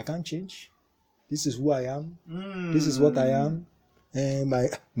 I can't change. This is who I am. This is what I am.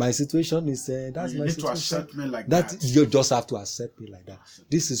 My situation is that's my situation. You need to accept me like that. You just have to accept me like that.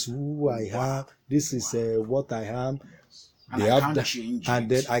 This is who I am. This is what I am. And I can't change and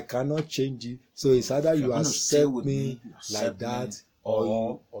then I cannot change it. So it's either you accept me like that,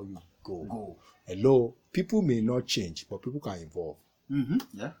 or you go. Hello, people may not change, but people can evolve.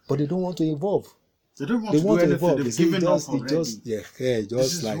 Yeah. But they don't want to evolve. They don't want to do anything. Evolve. They've given up already. This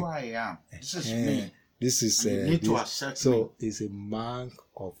is who I am. This is me. This is you need to accept me. So it's a mark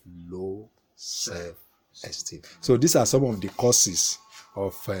of low self-esteem. So these are some of the causes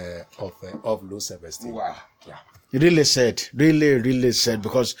of low self-esteem. Wow. Yeah. Really said,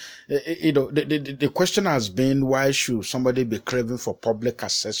 because the question has been, why should somebody be craving for public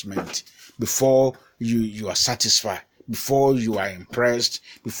assessment before you are satisfied, before you are impressed,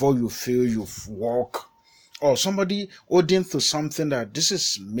 before you feel you've worked, or somebody holding to something that this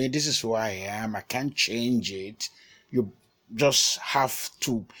is me, this is who I am, I can't change it. You just have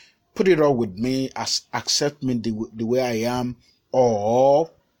to put it all with me, accept me the way I am, or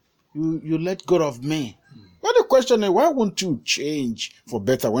you let go of me. But the question is, why won't you change for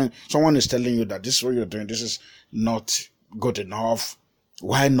better when someone is telling you that this is what you're doing, this is not good enough?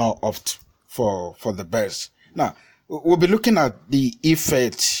 Why not opt for the best? Now, we'll be looking at the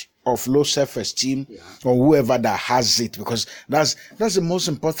effect of low self-esteem or whoever that has it, because that's the most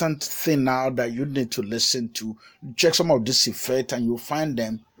important thing now that you need to listen to. Check some of this effect and you'll find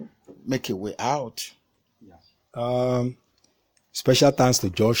them, make a way out. Special thanks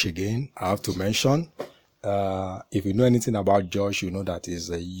to Josh again. I have to mention, if you know anything about Josh, you know that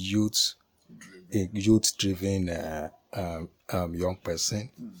he's a youth-driven young person.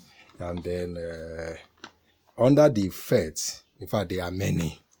 And then under the effects, in fact, there are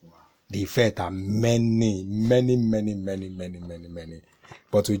many. The effects are many.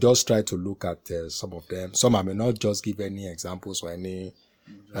 But we just try to look at some of them. Some I may not just give any examples or any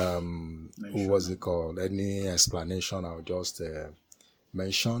any explanation. I'll just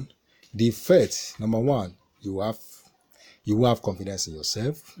mention. The effect, number one, you will have confidence in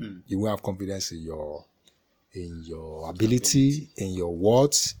yourself. You will have confidence in your ability, in your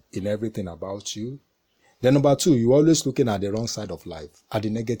words, in everything about you. Then number two, you're always looking at the wrong side of life, at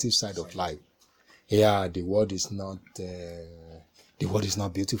the negative side of life. Yeah, the world is not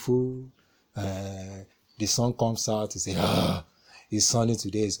beautiful. The sun comes out, you say, it's sunny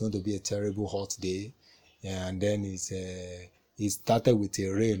today, it's going to be a terrible hot day. And then it started with a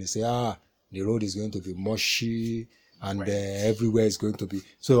rain. You say, the road is going to be mushy and everywhere is going to be.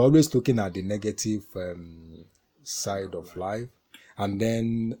 So always looking at the negative side of life. And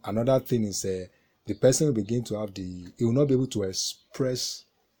then another thing is the person will begin to have he will not be able to express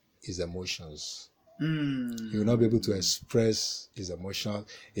his emotions. He will not be able to express his emotions.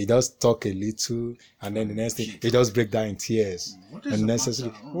 He just talk a little, and then the next thing, he just break down in tears. And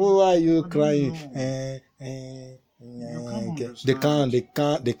necessarily, why are you crying? They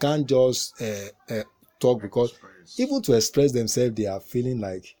can't just talk, because even to express themselves, they are feeling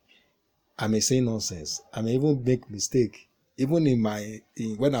like, I may say nonsense. I may even make mistake. Even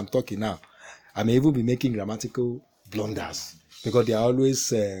when I'm talking now, I may even be making grammatical blunders, because they are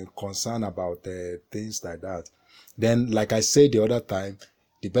always concerned about things like that. Then, like I said the other time,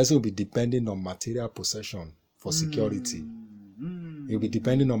 the person will be depending on material possession for security. He'll be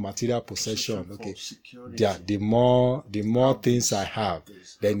depending on material possession. Okay, yeah. The more things I have,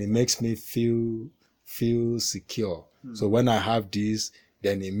 then it makes me feel secure. So when I have this,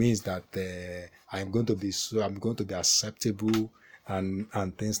 then it means that I'm going to be acceptable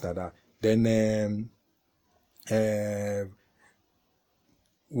and things like that. Then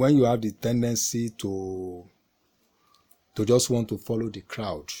when you have the tendency to just want to follow the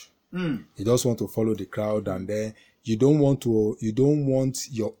crowd, you just want to follow the crowd, and then you don't want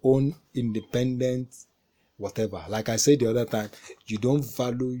your own independent whatever. Like I said the other time, you don't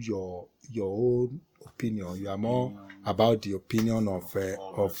value your own opinion. You are more about the opinion of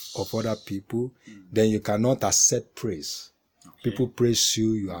other people. Then you cannot accept praise. People praise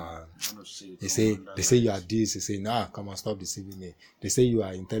you. You are. They say you are this. They say, nah, come on, stop deceiving me. They say you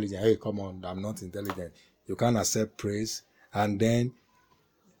are intelligent. Hey, come on, I'm not intelligent. You can't accept praise, and then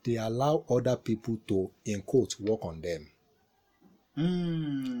they allow other people to, in quotes, work on them. To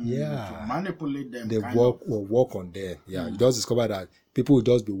manipulate them. They work on them. Yeah, you just discover that people will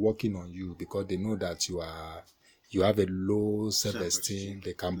just be working on you because they know that you have a low self-esteem.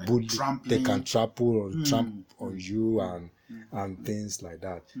 They can bully, they can trample on you and things like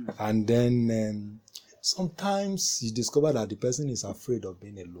that. And then sometimes you discover that the person is afraid of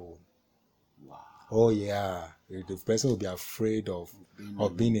being alone. Wow. Oh yeah, the person will be afraid of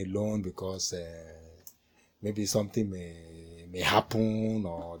being alone because maybe something may happen,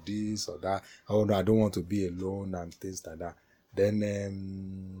 or this or that. Oh no, I don't want to be alone and things like that. Then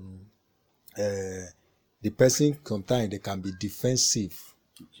the person, sometimes they can be defensive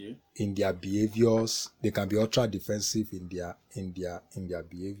in their behaviors. They can be ultra defensive in their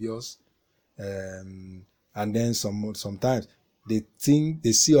behaviors. And then sometimes they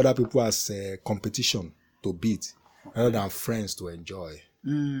see other people as competition to beat rather than friends to enjoy.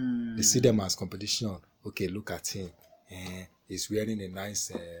 They see them as competition. Okay, look at him. He's wearing a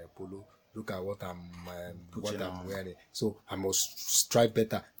nice polo. Look at what I'm wearing. So I must strive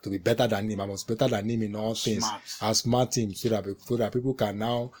better to be better than him. I must be better than him in all things. I'll smart him so that people can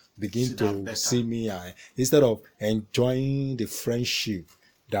now begin to see me. Instead of enjoying the friendship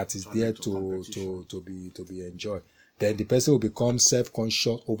that is there to be enjoyed, then the person will become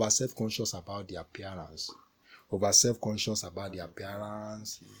over self-conscious about the appearance. Over self-conscious about the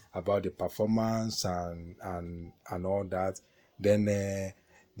appearance, about the performance and all that. Then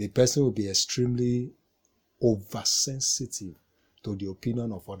the person will be extremely oversensitive to the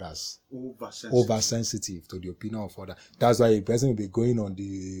opinion of others. Oversensitive to the opinion of others. That's why a person will be going on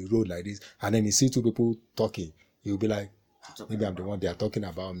the road like this, and then he see two people talking. He will be like, maybe I'm the one they are talking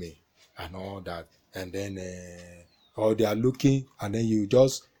about me, and all that. And then, or they are looking, and then you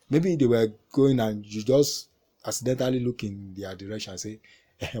just, maybe they were going and you just accidentally look in their direction and say,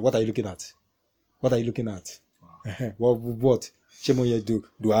 what are you looking at? What are you looking at? Wow. What?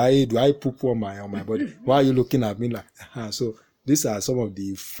 Do I poop on my body? Why are you looking at me like? So these are some of the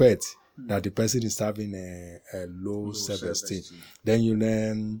effects that the person is having a low self-esteem.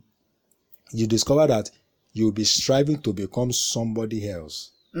 Then you discover that you'll be striving to become somebody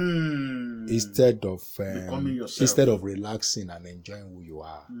else instead of relaxing and enjoying who you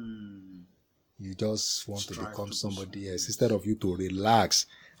are. You just want to become somebody else instead of you to relax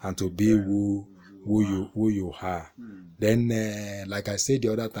and to be who you are. Then, like I said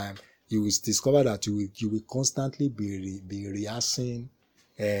the other time, you will discover that you will constantly be rehearsing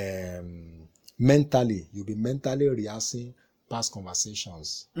mentally. You'll be mentally rehearsing past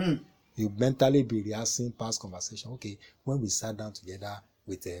conversations. You mentally be rehearsing past conversation. Okay, when we sat down together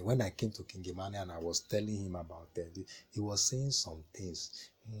with when I came to King Emmanuel and I was telling him about he was saying some things.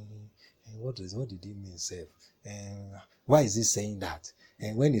 What did he mean, sir? Why is he saying that?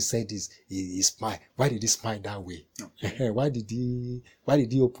 And when he said this, he smiled. Why did he smile that way? Okay. Why did he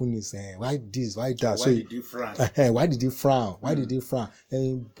open his why this? Why that? Why did he frown? Why did he frown? Why did he frown?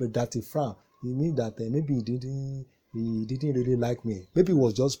 But that he frown, it means that maybe he didn't really like me. Maybe he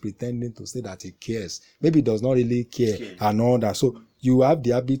was just pretending to say that he cares. Maybe he does not really care and all that. So you have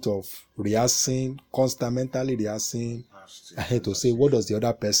the habit of rehearsing, mentally rehearsing, to say what does the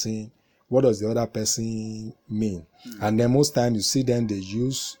other person what does the other person mean? And then most times you see them,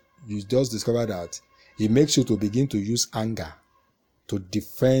 you just discover that it makes you to begin to use anger to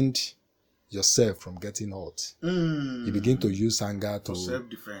defend yourself from getting hurt. You begin to use anger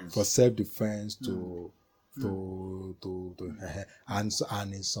For self-defense. And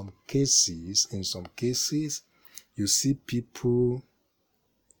in some cases, you see people,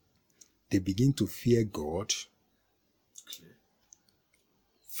 they begin to fear God.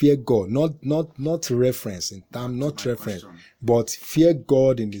 Fear God, not reference in time, not reference, but fear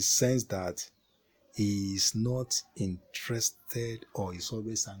God in the sense that he is not interested or is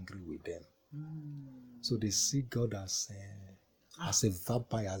always angry with them. So they see God as a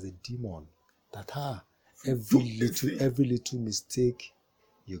vampire, as a demon. That every little mistake,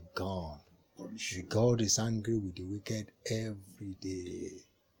 you're gone. God is angry with the wicked every day.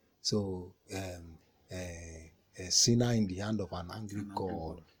 So a sinner in the hand of an angry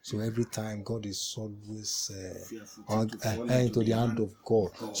God. So every time God is always into the hand of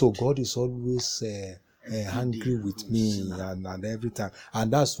God. So God is always angry with me and every time.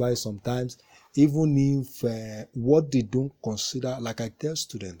 And that's why sometimes, even if what they don't consider, like I tell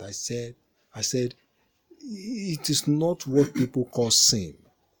students, I said, it is not what people call sin.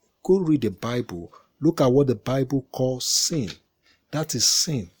 Go read the Bible. Look at what the Bible calls sin. That is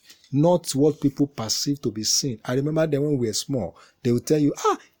sin. Not what people perceive to be sin. I remember them when we were small. They would tell you,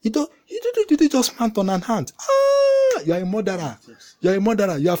 you just plant on an ant. You are a murderer. You are a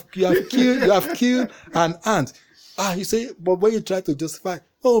murderer. You have killed an ant. You say, but when you try to justify,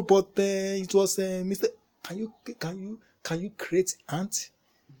 but it was a mistake. Can you create ant?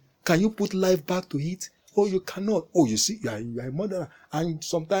 Can you put life back to it? Oh, you cannot. Oh, you see, you are a murderer. And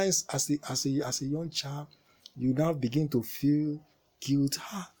sometimes, as a young child, you now begin to feel guilt.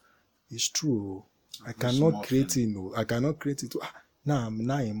 It's true. I cannot create it. No, I cannot create it. Now I'm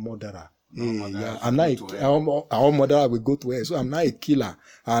not a murderer. I'm not our murderer will go to hell. So I'm not a killer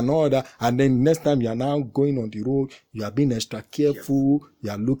and all that. And then next time you are now going on the road, you are being extra careful.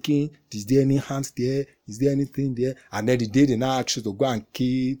 You are looking. Is there any hands there? Is there anything there? And then the day they now ask you to go and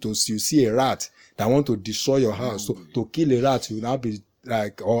kill, you see a rat that want to destroy your house. So to kill a rat, you will now be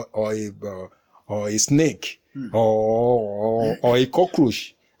like or a snake or a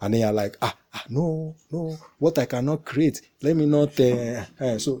cockroach. And then you're like, no, what I cannot create, let me not.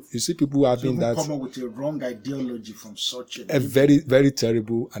 So you see people having that. Come up with a wrong ideology from such a very, very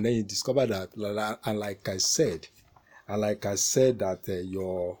terrible. And then you discover that, and like I said that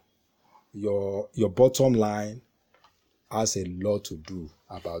your bottom line has a lot to do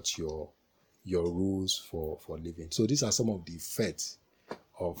about your rules for living. So these are some of the effects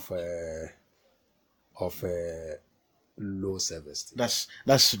of low self-esteem.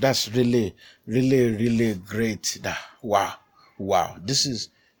 That's really, really, really great. Wow. This is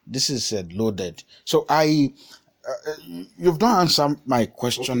loaded. So you've not answered my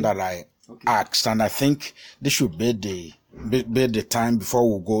question that I asked, and I think this should be the time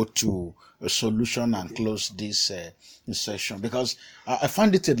before we go to a solution and close this session, because I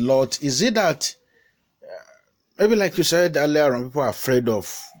find it a lot. Is it that maybe, like you said earlier on, people are afraid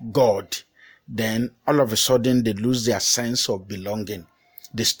of God? Then all of a sudden they lose their sense of belonging.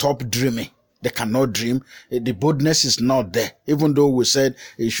 They stop dreaming. They cannot dream. The boldness is not there. Even though we said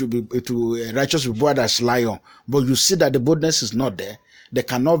a righteous be bold as lion, but you see that the boldness is not there. They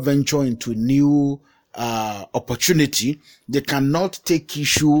cannot venture into new opportunity. They cannot take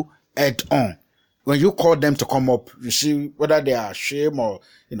issue head on. When you call them to come up, you see whether they are ashamed or,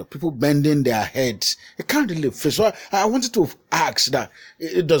 people bending their heads. It can't really face. So I wanted to ask that,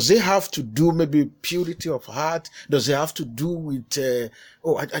 does it have to do maybe purity of heart? Does it have to do with,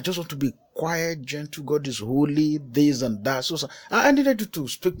 I just want to be quiet, gentle, God is holy, this and that. So I needed you to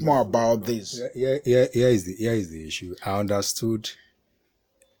speak more about this. Here is the issue. I understood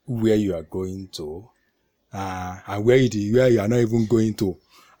where you are going to, and where you are not even going to.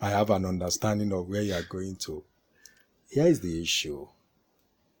 I have an understanding of where you are going to. Here is the issue.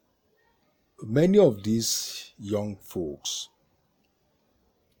 Many of these young folks,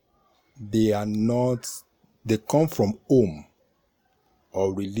 they come from home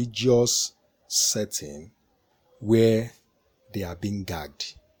or religious setting where they are being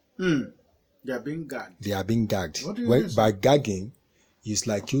gagged. They are being gagged. They are being gagged. What do you mean? By gagging, it's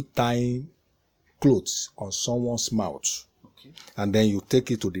like you tying clothes on someone's mouth. And then you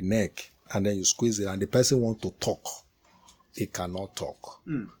take it to the neck and then you squeeze it, and the person wants to talk. He cannot talk.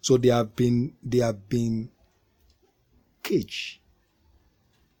 So they have been caged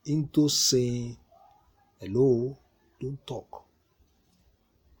into saying, hello, don't talk.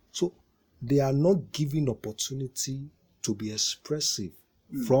 So they are not given opportunity to be expressive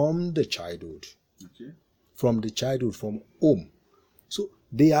from the childhood. Okay. From the childhood, from home. So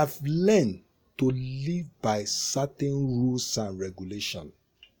they have learned to live by certain rules and regulation.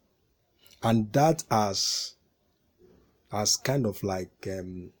 And that has kind of like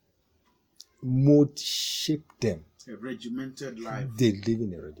mold shaped them. A regimented life. They live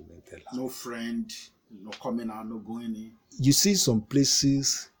in a regimented life. No friend, no coming out, no going in. You see some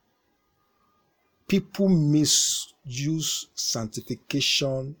places, people misuse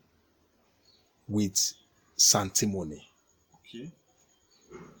sanctification with sanctimony. Okay.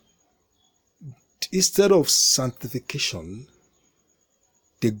 Instead of sanctification,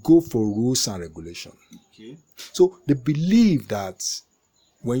 they go for rules and regulation. Okay. So they believe that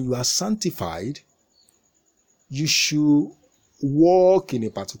when you are sanctified, you should walk in a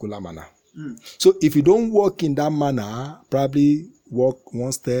particular manner. So if you don't walk in that manner, probably walk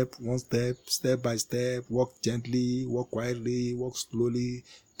one step, step by step, walk gently, walk quietly, walk slowly,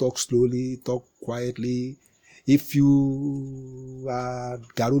 talk quietly. If you are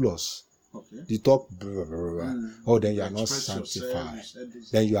garrulous, Okay. you talk blah, blah, blah. Oh, then you are not Express sanctified. yourself,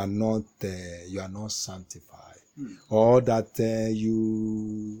 Then you are not sanctified. Or that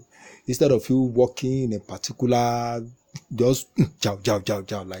you, instead of you walking in a particular, just jow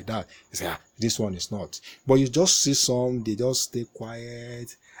like that, you say, this one is not. But you just see some, they just stay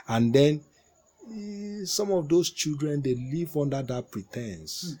quiet, and then some of those children, they live under that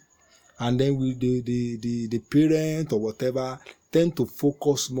pretense. And then with the parent or whatever tend to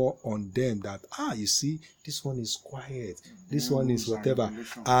focus more on them, that you see, this one is quiet, this one is whatever,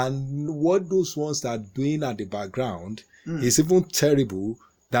 and what those ones are doing at the background is even terrible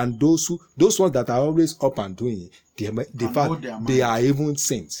than those ones that are always up and doing. They are even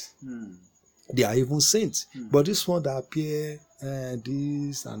saints. They are even saints. But this one that appear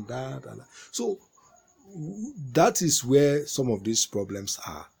this and that and that. So that is where some of these problems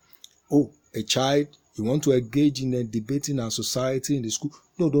are. Oh, a child, you want to engage in a debating and society in the school?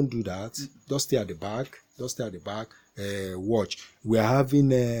 No, don't do that. Just stay at the back. Watch. We are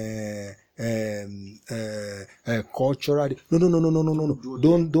having a cultural. No.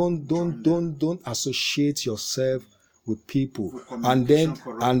 Don't associate yourself with people. And then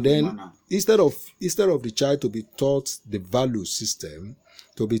instead of the child to be taught the value system,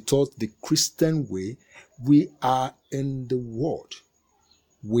 to be taught the Christian way, we are in the world.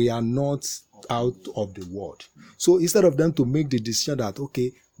 We are not out of the world. So instead of them to make the decision that,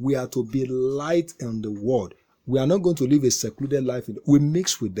 okay, we are to be light in the world, we are not going to live a secluded life. We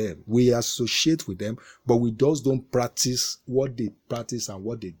mix with them. We associate with them, but we just don't practice what they practice and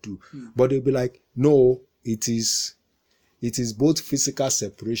what they do. But they'll be like, no, it is both physical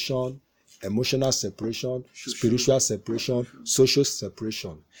separation, emotional separation, spiritual separation, social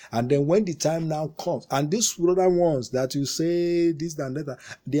separation. And then when the time now comes, and these other ones that you say this and that,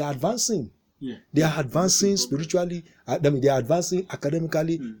 they are advancing. Yeah. They are advancing spiritually. They are advancing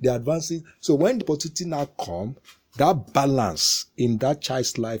academically. They are advancing. So when the opportunity now comes, that balance in that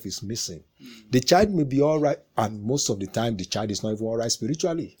child's life is missing. The child may be all right, and most of the time the child is not even all right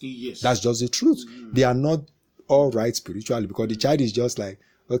spiritually. Yes. That's just the truth. They are not all right spiritually, because the child is just like,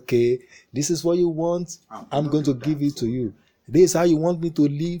 okay, this is what you want, I'm going to give it to you. This is how you want me to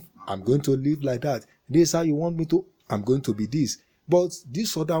live, I'm going to live like that. This is how you want me to, I'm going to be this. But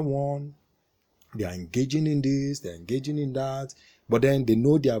this other one, they are engaging in this, they're engaging in that, but then they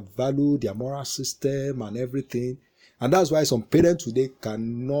know their value, their moral system and everything. And that's why some parents today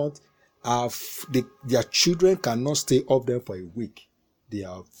cannot have, their children cannot stay off them for a week. They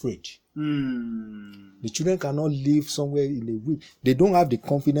are afraid. The children cannot live somewhere in a week. They don't have the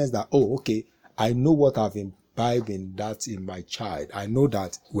confidence that, oh, okay, I know what I've imbibed in my child. I know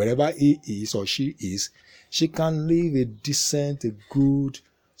that wherever he is or she is, she can live a decent, a good,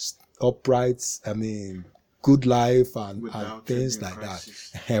 upright, good life and things like that.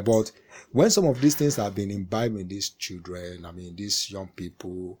 But when some of these things have been imbibed in these children, these young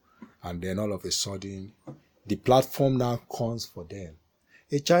people, and then all of a sudden, the platform now comes for them.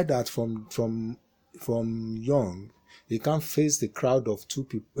 A child that from young, he can't face the crowd of 2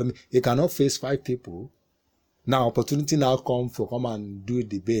 people. He cannot face 5 people. Now opportunity now come and do a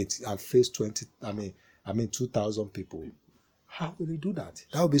debate and face 2,000 people. How will he do that?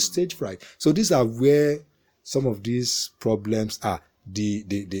 That will be stage fright. So these are where some of these problems are. The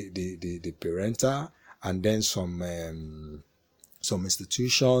parental, and then some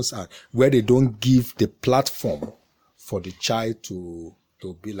institutions where they don't give the platform for the child to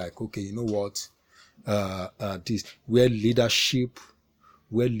be like, okay, you know what, this where leadership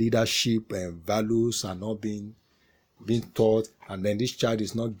and values are not being taught, and then this child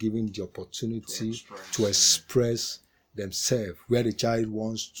is not given the opportunity to express themselves, where the child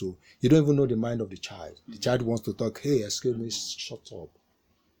wants to, you don't even know the mind of the child. The child wants to talk, hey, excuse me, shut up.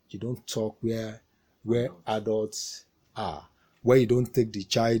 You don't talk where adults are, where you don't take the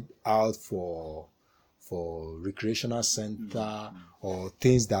child out for recreational center or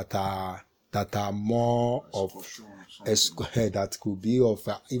things that are more of that could be of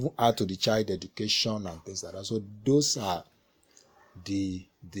even add to the child education and things like that. So those are the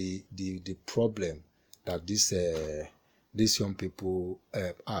problem that these young people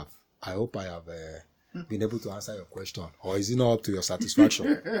have. I hope I have been able to answer your question, or is it not up to your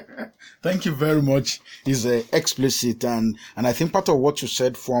satisfaction? Thank you very much. It's explicit, and I think part of what you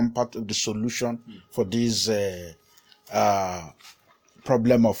said form part of the solution for this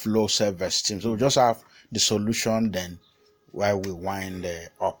problem of low self-esteem. So we'll just have the solution then while we wind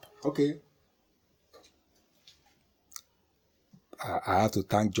up. Okay. I have to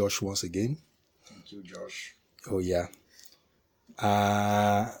thank Josh once again. Thank you, Josh. Oh, yeah.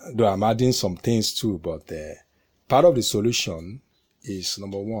 Though I'm adding some things too, but part of the solution is,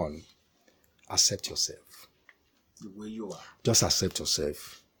 number one, accept yourself. The way you are. Just accept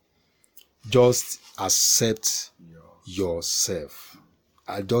yourself. Just accept yourself.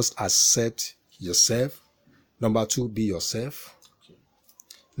 Just accept yourself. Number two, be yourself. Okay.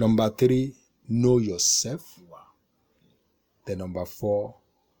 Number three, know yourself. Wow. Then number four,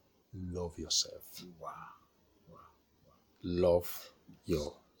 love yourself. Wow. Love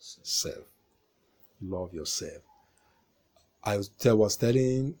yourself. Love yourself. I was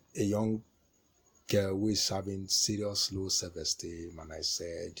telling a young girl who is having serious low self-esteem, and I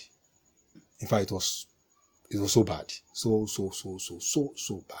said, in fact, it was so bad. So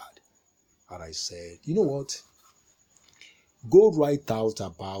bad. And I said, you know what? Go write out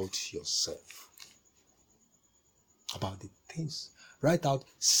about yourself. About the things. Write out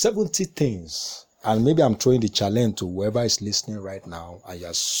 70 things. And maybe I'm throwing the challenge to whoever is listening right now and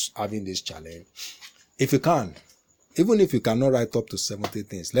you're having this challenge. If you can, even if you cannot write up to 70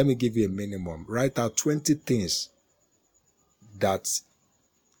 things, let me give you a minimum. Write out 20 things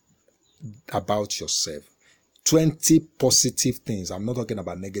about yourself. 20 positive things. I'm not talking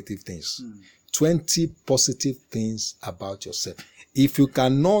about negative things. 20 positive things about yourself. If you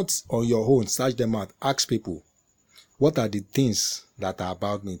cannot on your own search them out, ask people, what are the things that are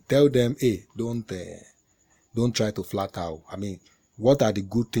about me? Tell them, hey, don't try to flat out. I mean, what are the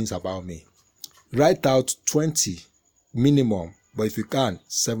good things about me? Write out 20 minimum, but if you can,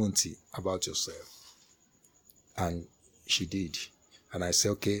 70 about yourself. And she did. And I said,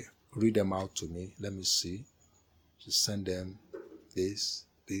 okay, read them out to me. Let me see. She sent them this.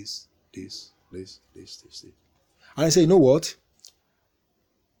 And I said, you know what?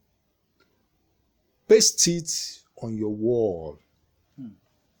 Paste it on your wall.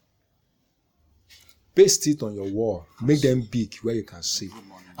 Paste it on your wall. Make them big where you can see.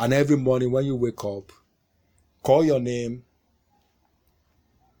 And every morning when you wake up, call your name.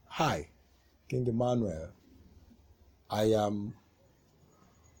 Hi, King Emmanuel. I am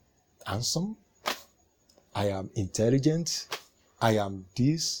handsome. I am intelligent. I am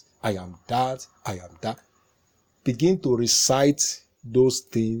this. I am that. I am that. Begin to recite those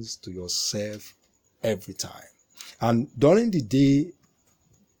things to yourself every time. And during the day,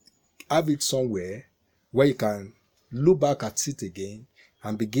 have it somewhere where you can look back at it again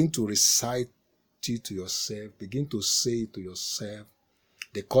and begin to recite it to yourself. Begin to say it to yourself.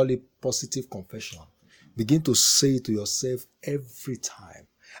 They call it positive confession. Begin to say it to yourself every time.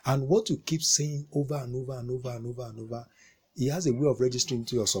 And what you keep saying over and over and over and over and over, it has a way of registering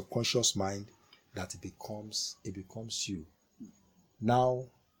to your subconscious mind that it becomes you. Now,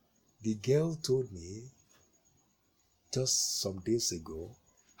 the girl told me just some days ago,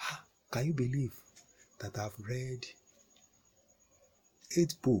 can you believe that I've read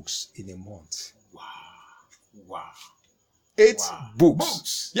 8 books in a month? Wow. 8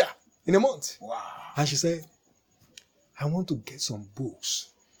 books. Yeah, in a month. Wow. And she said, I want to get some books.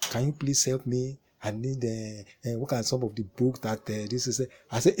 Can you please help me? I need what are some of the books that this is.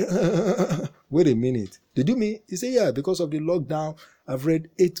 I said, wait a minute. Did you mean? He said, yeah, because of the lockdown, I've read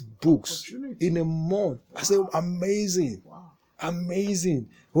 8 books in a month. Wow. I said, amazing. Wow. Amazing.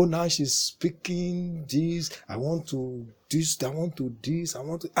 Oh, now she's speaking this. I want to this. I want to this. I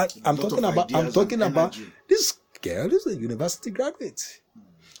want to. I'm talking about this girl. This is a university graduate.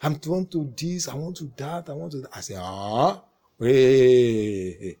 I want to this. I want to that. I want to. I say,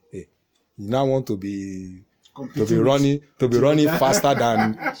 hey. You now want to be running faster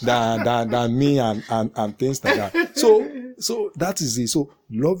than me and things like that. So that is it. So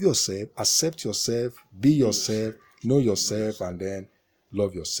love yourself, accept yourself, be yourself, know yourself, and then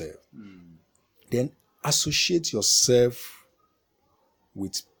love yourself. Then associate yourself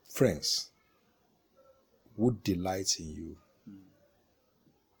with friends who delight in you.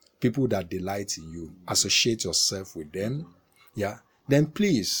 People that delight in you. Associate yourself with them. Yeah. Then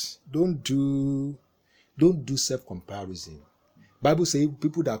please don't do self-comparison. Bible says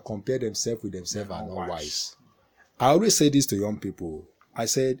people that compare themselves with themselves are not wise. I always say this to young people. I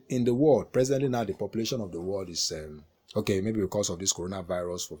said, in the world, presently now the population of the world is, okay, maybe because of this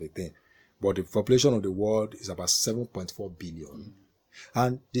coronavirus for the thing, but the population of the world is about 7.4 billion.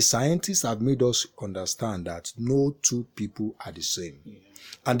 And the scientists have made us understand that no two people are the same.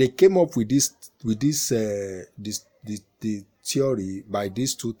 And they came up with this theory by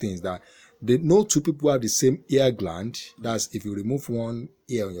these two things, that no two people have the same ear gland. That's if you remove one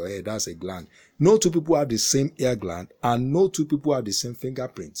ear on your head, that's a gland. No two people have the same ear gland, and no two people have the same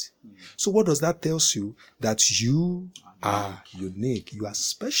fingerprint. So what does that tell you? That you are unique. You are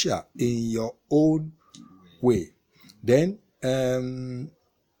special in your own way. Then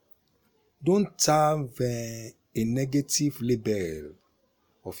don't have a negative label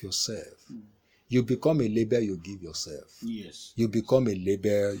of yourself. You become a label you give yourself. Yes. You become a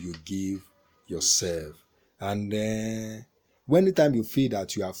label you give yourself. And anytime you feel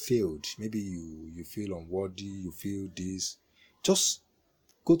that you have failed, maybe you feel unworthy, you feel this, just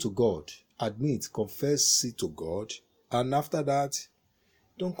go to God, admit, confess it to God, and after that,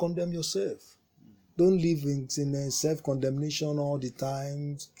 don't condemn yourself. Don't live in self-condemnation all the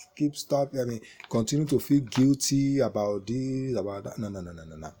time. Continue to feel guilty about this, about that.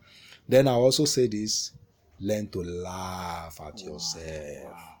 No. Then I also say this: learn to laugh at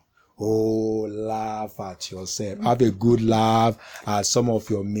yourself. Oh, laugh at yourself. Have a good laugh at some of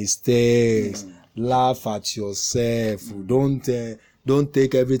your mistakes. Laugh at yourself. Don't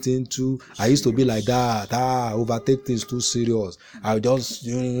take everything too. I used to be like that. Overtake things too serious. I just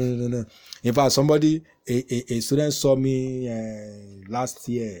no. In fact, a student saw me last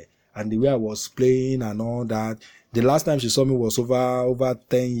year, and the way I was playing and all that. The last time she saw me was over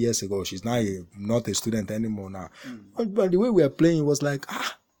 10 years ago. She's now not a student anymore now. But the way we were playing was like,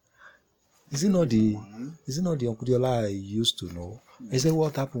 is it not the Uncle Diola I used to know? I said,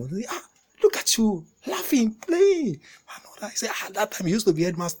 what happened? He said, look at you, laughing, playing. I said, that time you used to be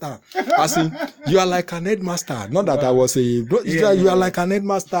headmaster. I said, you are like an headmaster. Not that I was you are like an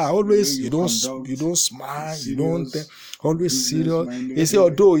headmaster. Always, you don't smile, you don't, always serious. He said,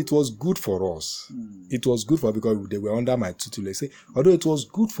 although it was good for us, it was good for, because they were under my tutelage. Say, although it was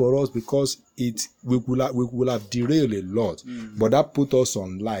good for us because we would have derailed a lot, but that put us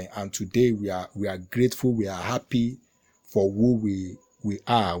online, and today we are grateful, we are happy for who we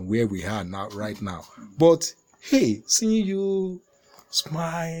are, where we are now, right now. But hey, seeing you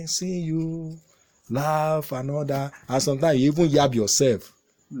smile, seeing you laugh and all that, and sometimes you even yab yourself.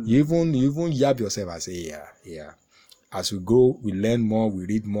 You even yab yourself. I say, yeah. As we go, we learn more, we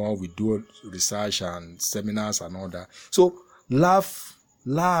read more, we do research and seminars and all that. So laugh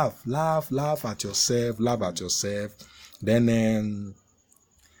at yourself, laugh at yourself. Then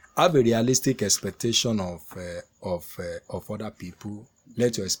have a realistic expectation of other people.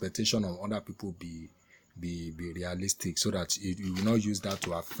 Let your expectation of other people be realistic, so that you will not use that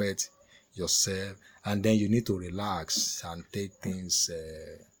to affect yourself. And then you need to relax and take things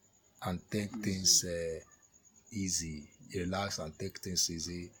easy. Relax and take things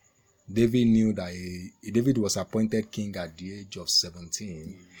easy. David knew that David was appointed king at the age of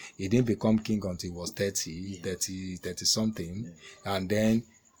 17. He didn't become king until he was 30 something. And then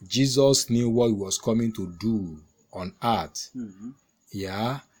Jesus knew what he was coming to do on earth. He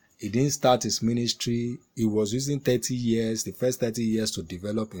didn't start his ministry. He was using the first 30 years to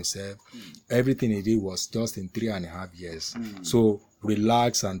develop himself. Everything he did was just in 3.5 years. So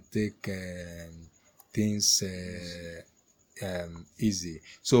relax and take things easy.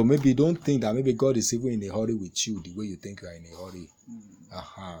 So maybe don't think that maybe God is even in a hurry with you the way you think you are in a hurry.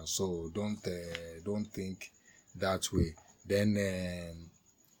 So don't think that way. Then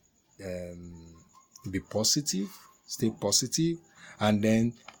be positive, stay positive, and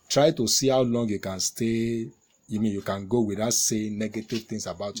then try to see how long you can stay. You can go without saying negative things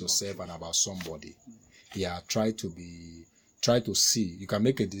about yourself and about somebody. Try to see. You can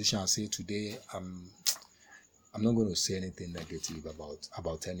make a decision and say, today I'm not going to say anything negative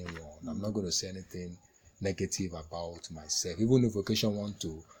about anyone. I'm not going to say anything negative about myself. Even if occasion want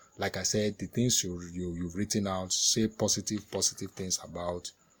to, like I said, the things you've written out, say positive things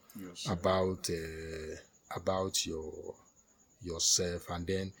about yourself, and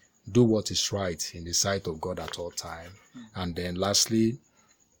then do what is right in the sight of God at all time. And then lastly,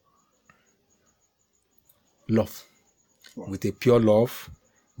 love. With a pure love,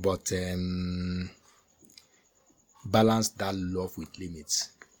 but balance that love with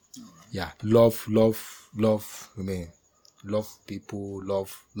limits. Yeah, love. I mean, love people,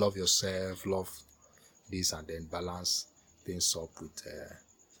 love yourself, love this, and then balance things up with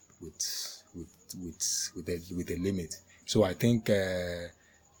a limit. So I think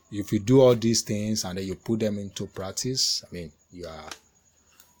if you do all these things and then you put them into practice, I mean, you are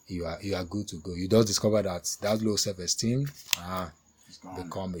good to go. You just discover that low self-esteem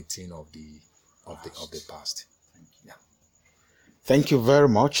become a thing of the past. Yeah. Thank you very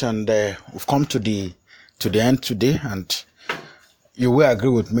much, and we've come to the end today, and you will agree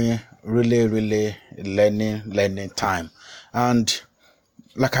with me. Really, learning time, and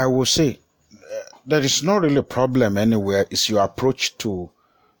like I will say, there is not really a problem anywhere. It's your approach to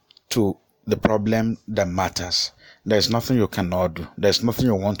the problem that matters. There's nothing you cannot do. There's nothing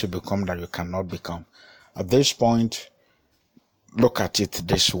you want to become that you cannot become. At this point, look at it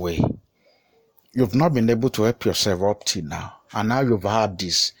this way. You've not been able to help yourself up till now, and now you've had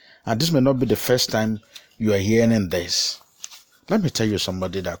this, and this may not be the first time you are hearing this. Let me tell you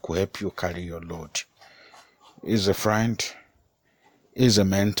somebody that could help you carry your load. He's a friend, he's a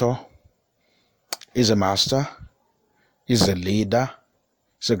mentor, he's a master, he's a leader,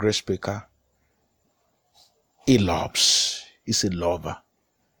 he's a great speaker. He loves, he's a lover,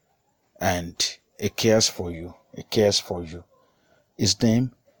 and he cares for you. He cares for you. His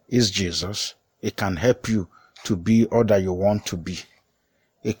name is Jesus. He can help you to be all that you want to be.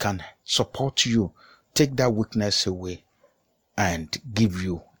 He can support you, take that weakness away, and give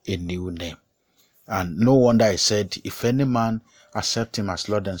you a new name. And no wonder I said, if any man accept him as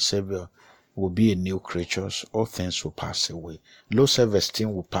Lord and Savior, will be a new creature. All things will pass away. Low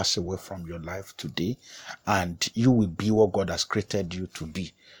self-esteem will pass away from your life today, and you will be what God has created you to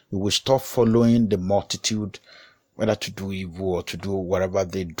be. You will stop following the multitude, whether to do evil or to do whatever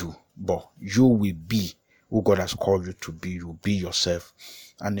they do. But you will be who God has called you to be. You will be yourself,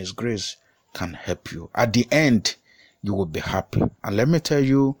 and His grace can help you. At the end, you will be happy. And let me tell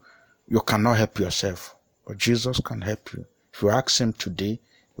you, you cannot help yourself, but Jesus can help you. If you ask Him today,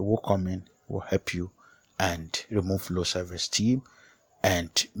 He will come in, He will help you, and remove low self-esteem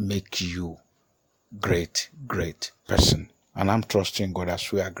and make you great person. And I'm trusting God,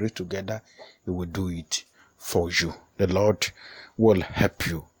 as we agree together, He will do it for you. The Lord will help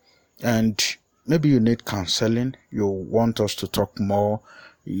you. And maybe you need counseling. You want us to talk more.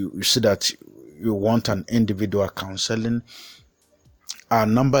 You see that you want an individual counseling. Our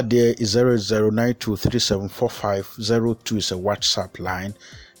number there is 0092374502. Is a WhatsApp line.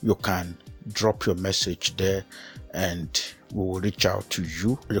 You can drop your message there and we will reach out to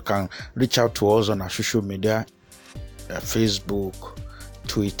you. You can reach out to us on our social media, Facebook,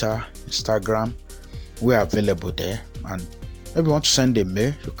 Twitter, Instagram. We are available there. And if you want to send a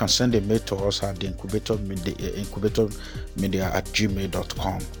mail, you can send a mail to us at the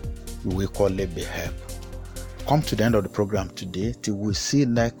incubatormedia@gmail.com. We will call it be help. Come to the end of the program today. Till we see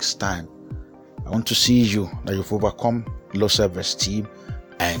next time. I want to see you, that you've overcome low self-esteem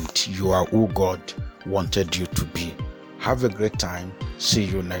and you are who God wanted you to be. Have a great time. See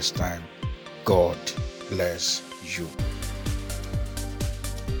you next time. God bless you.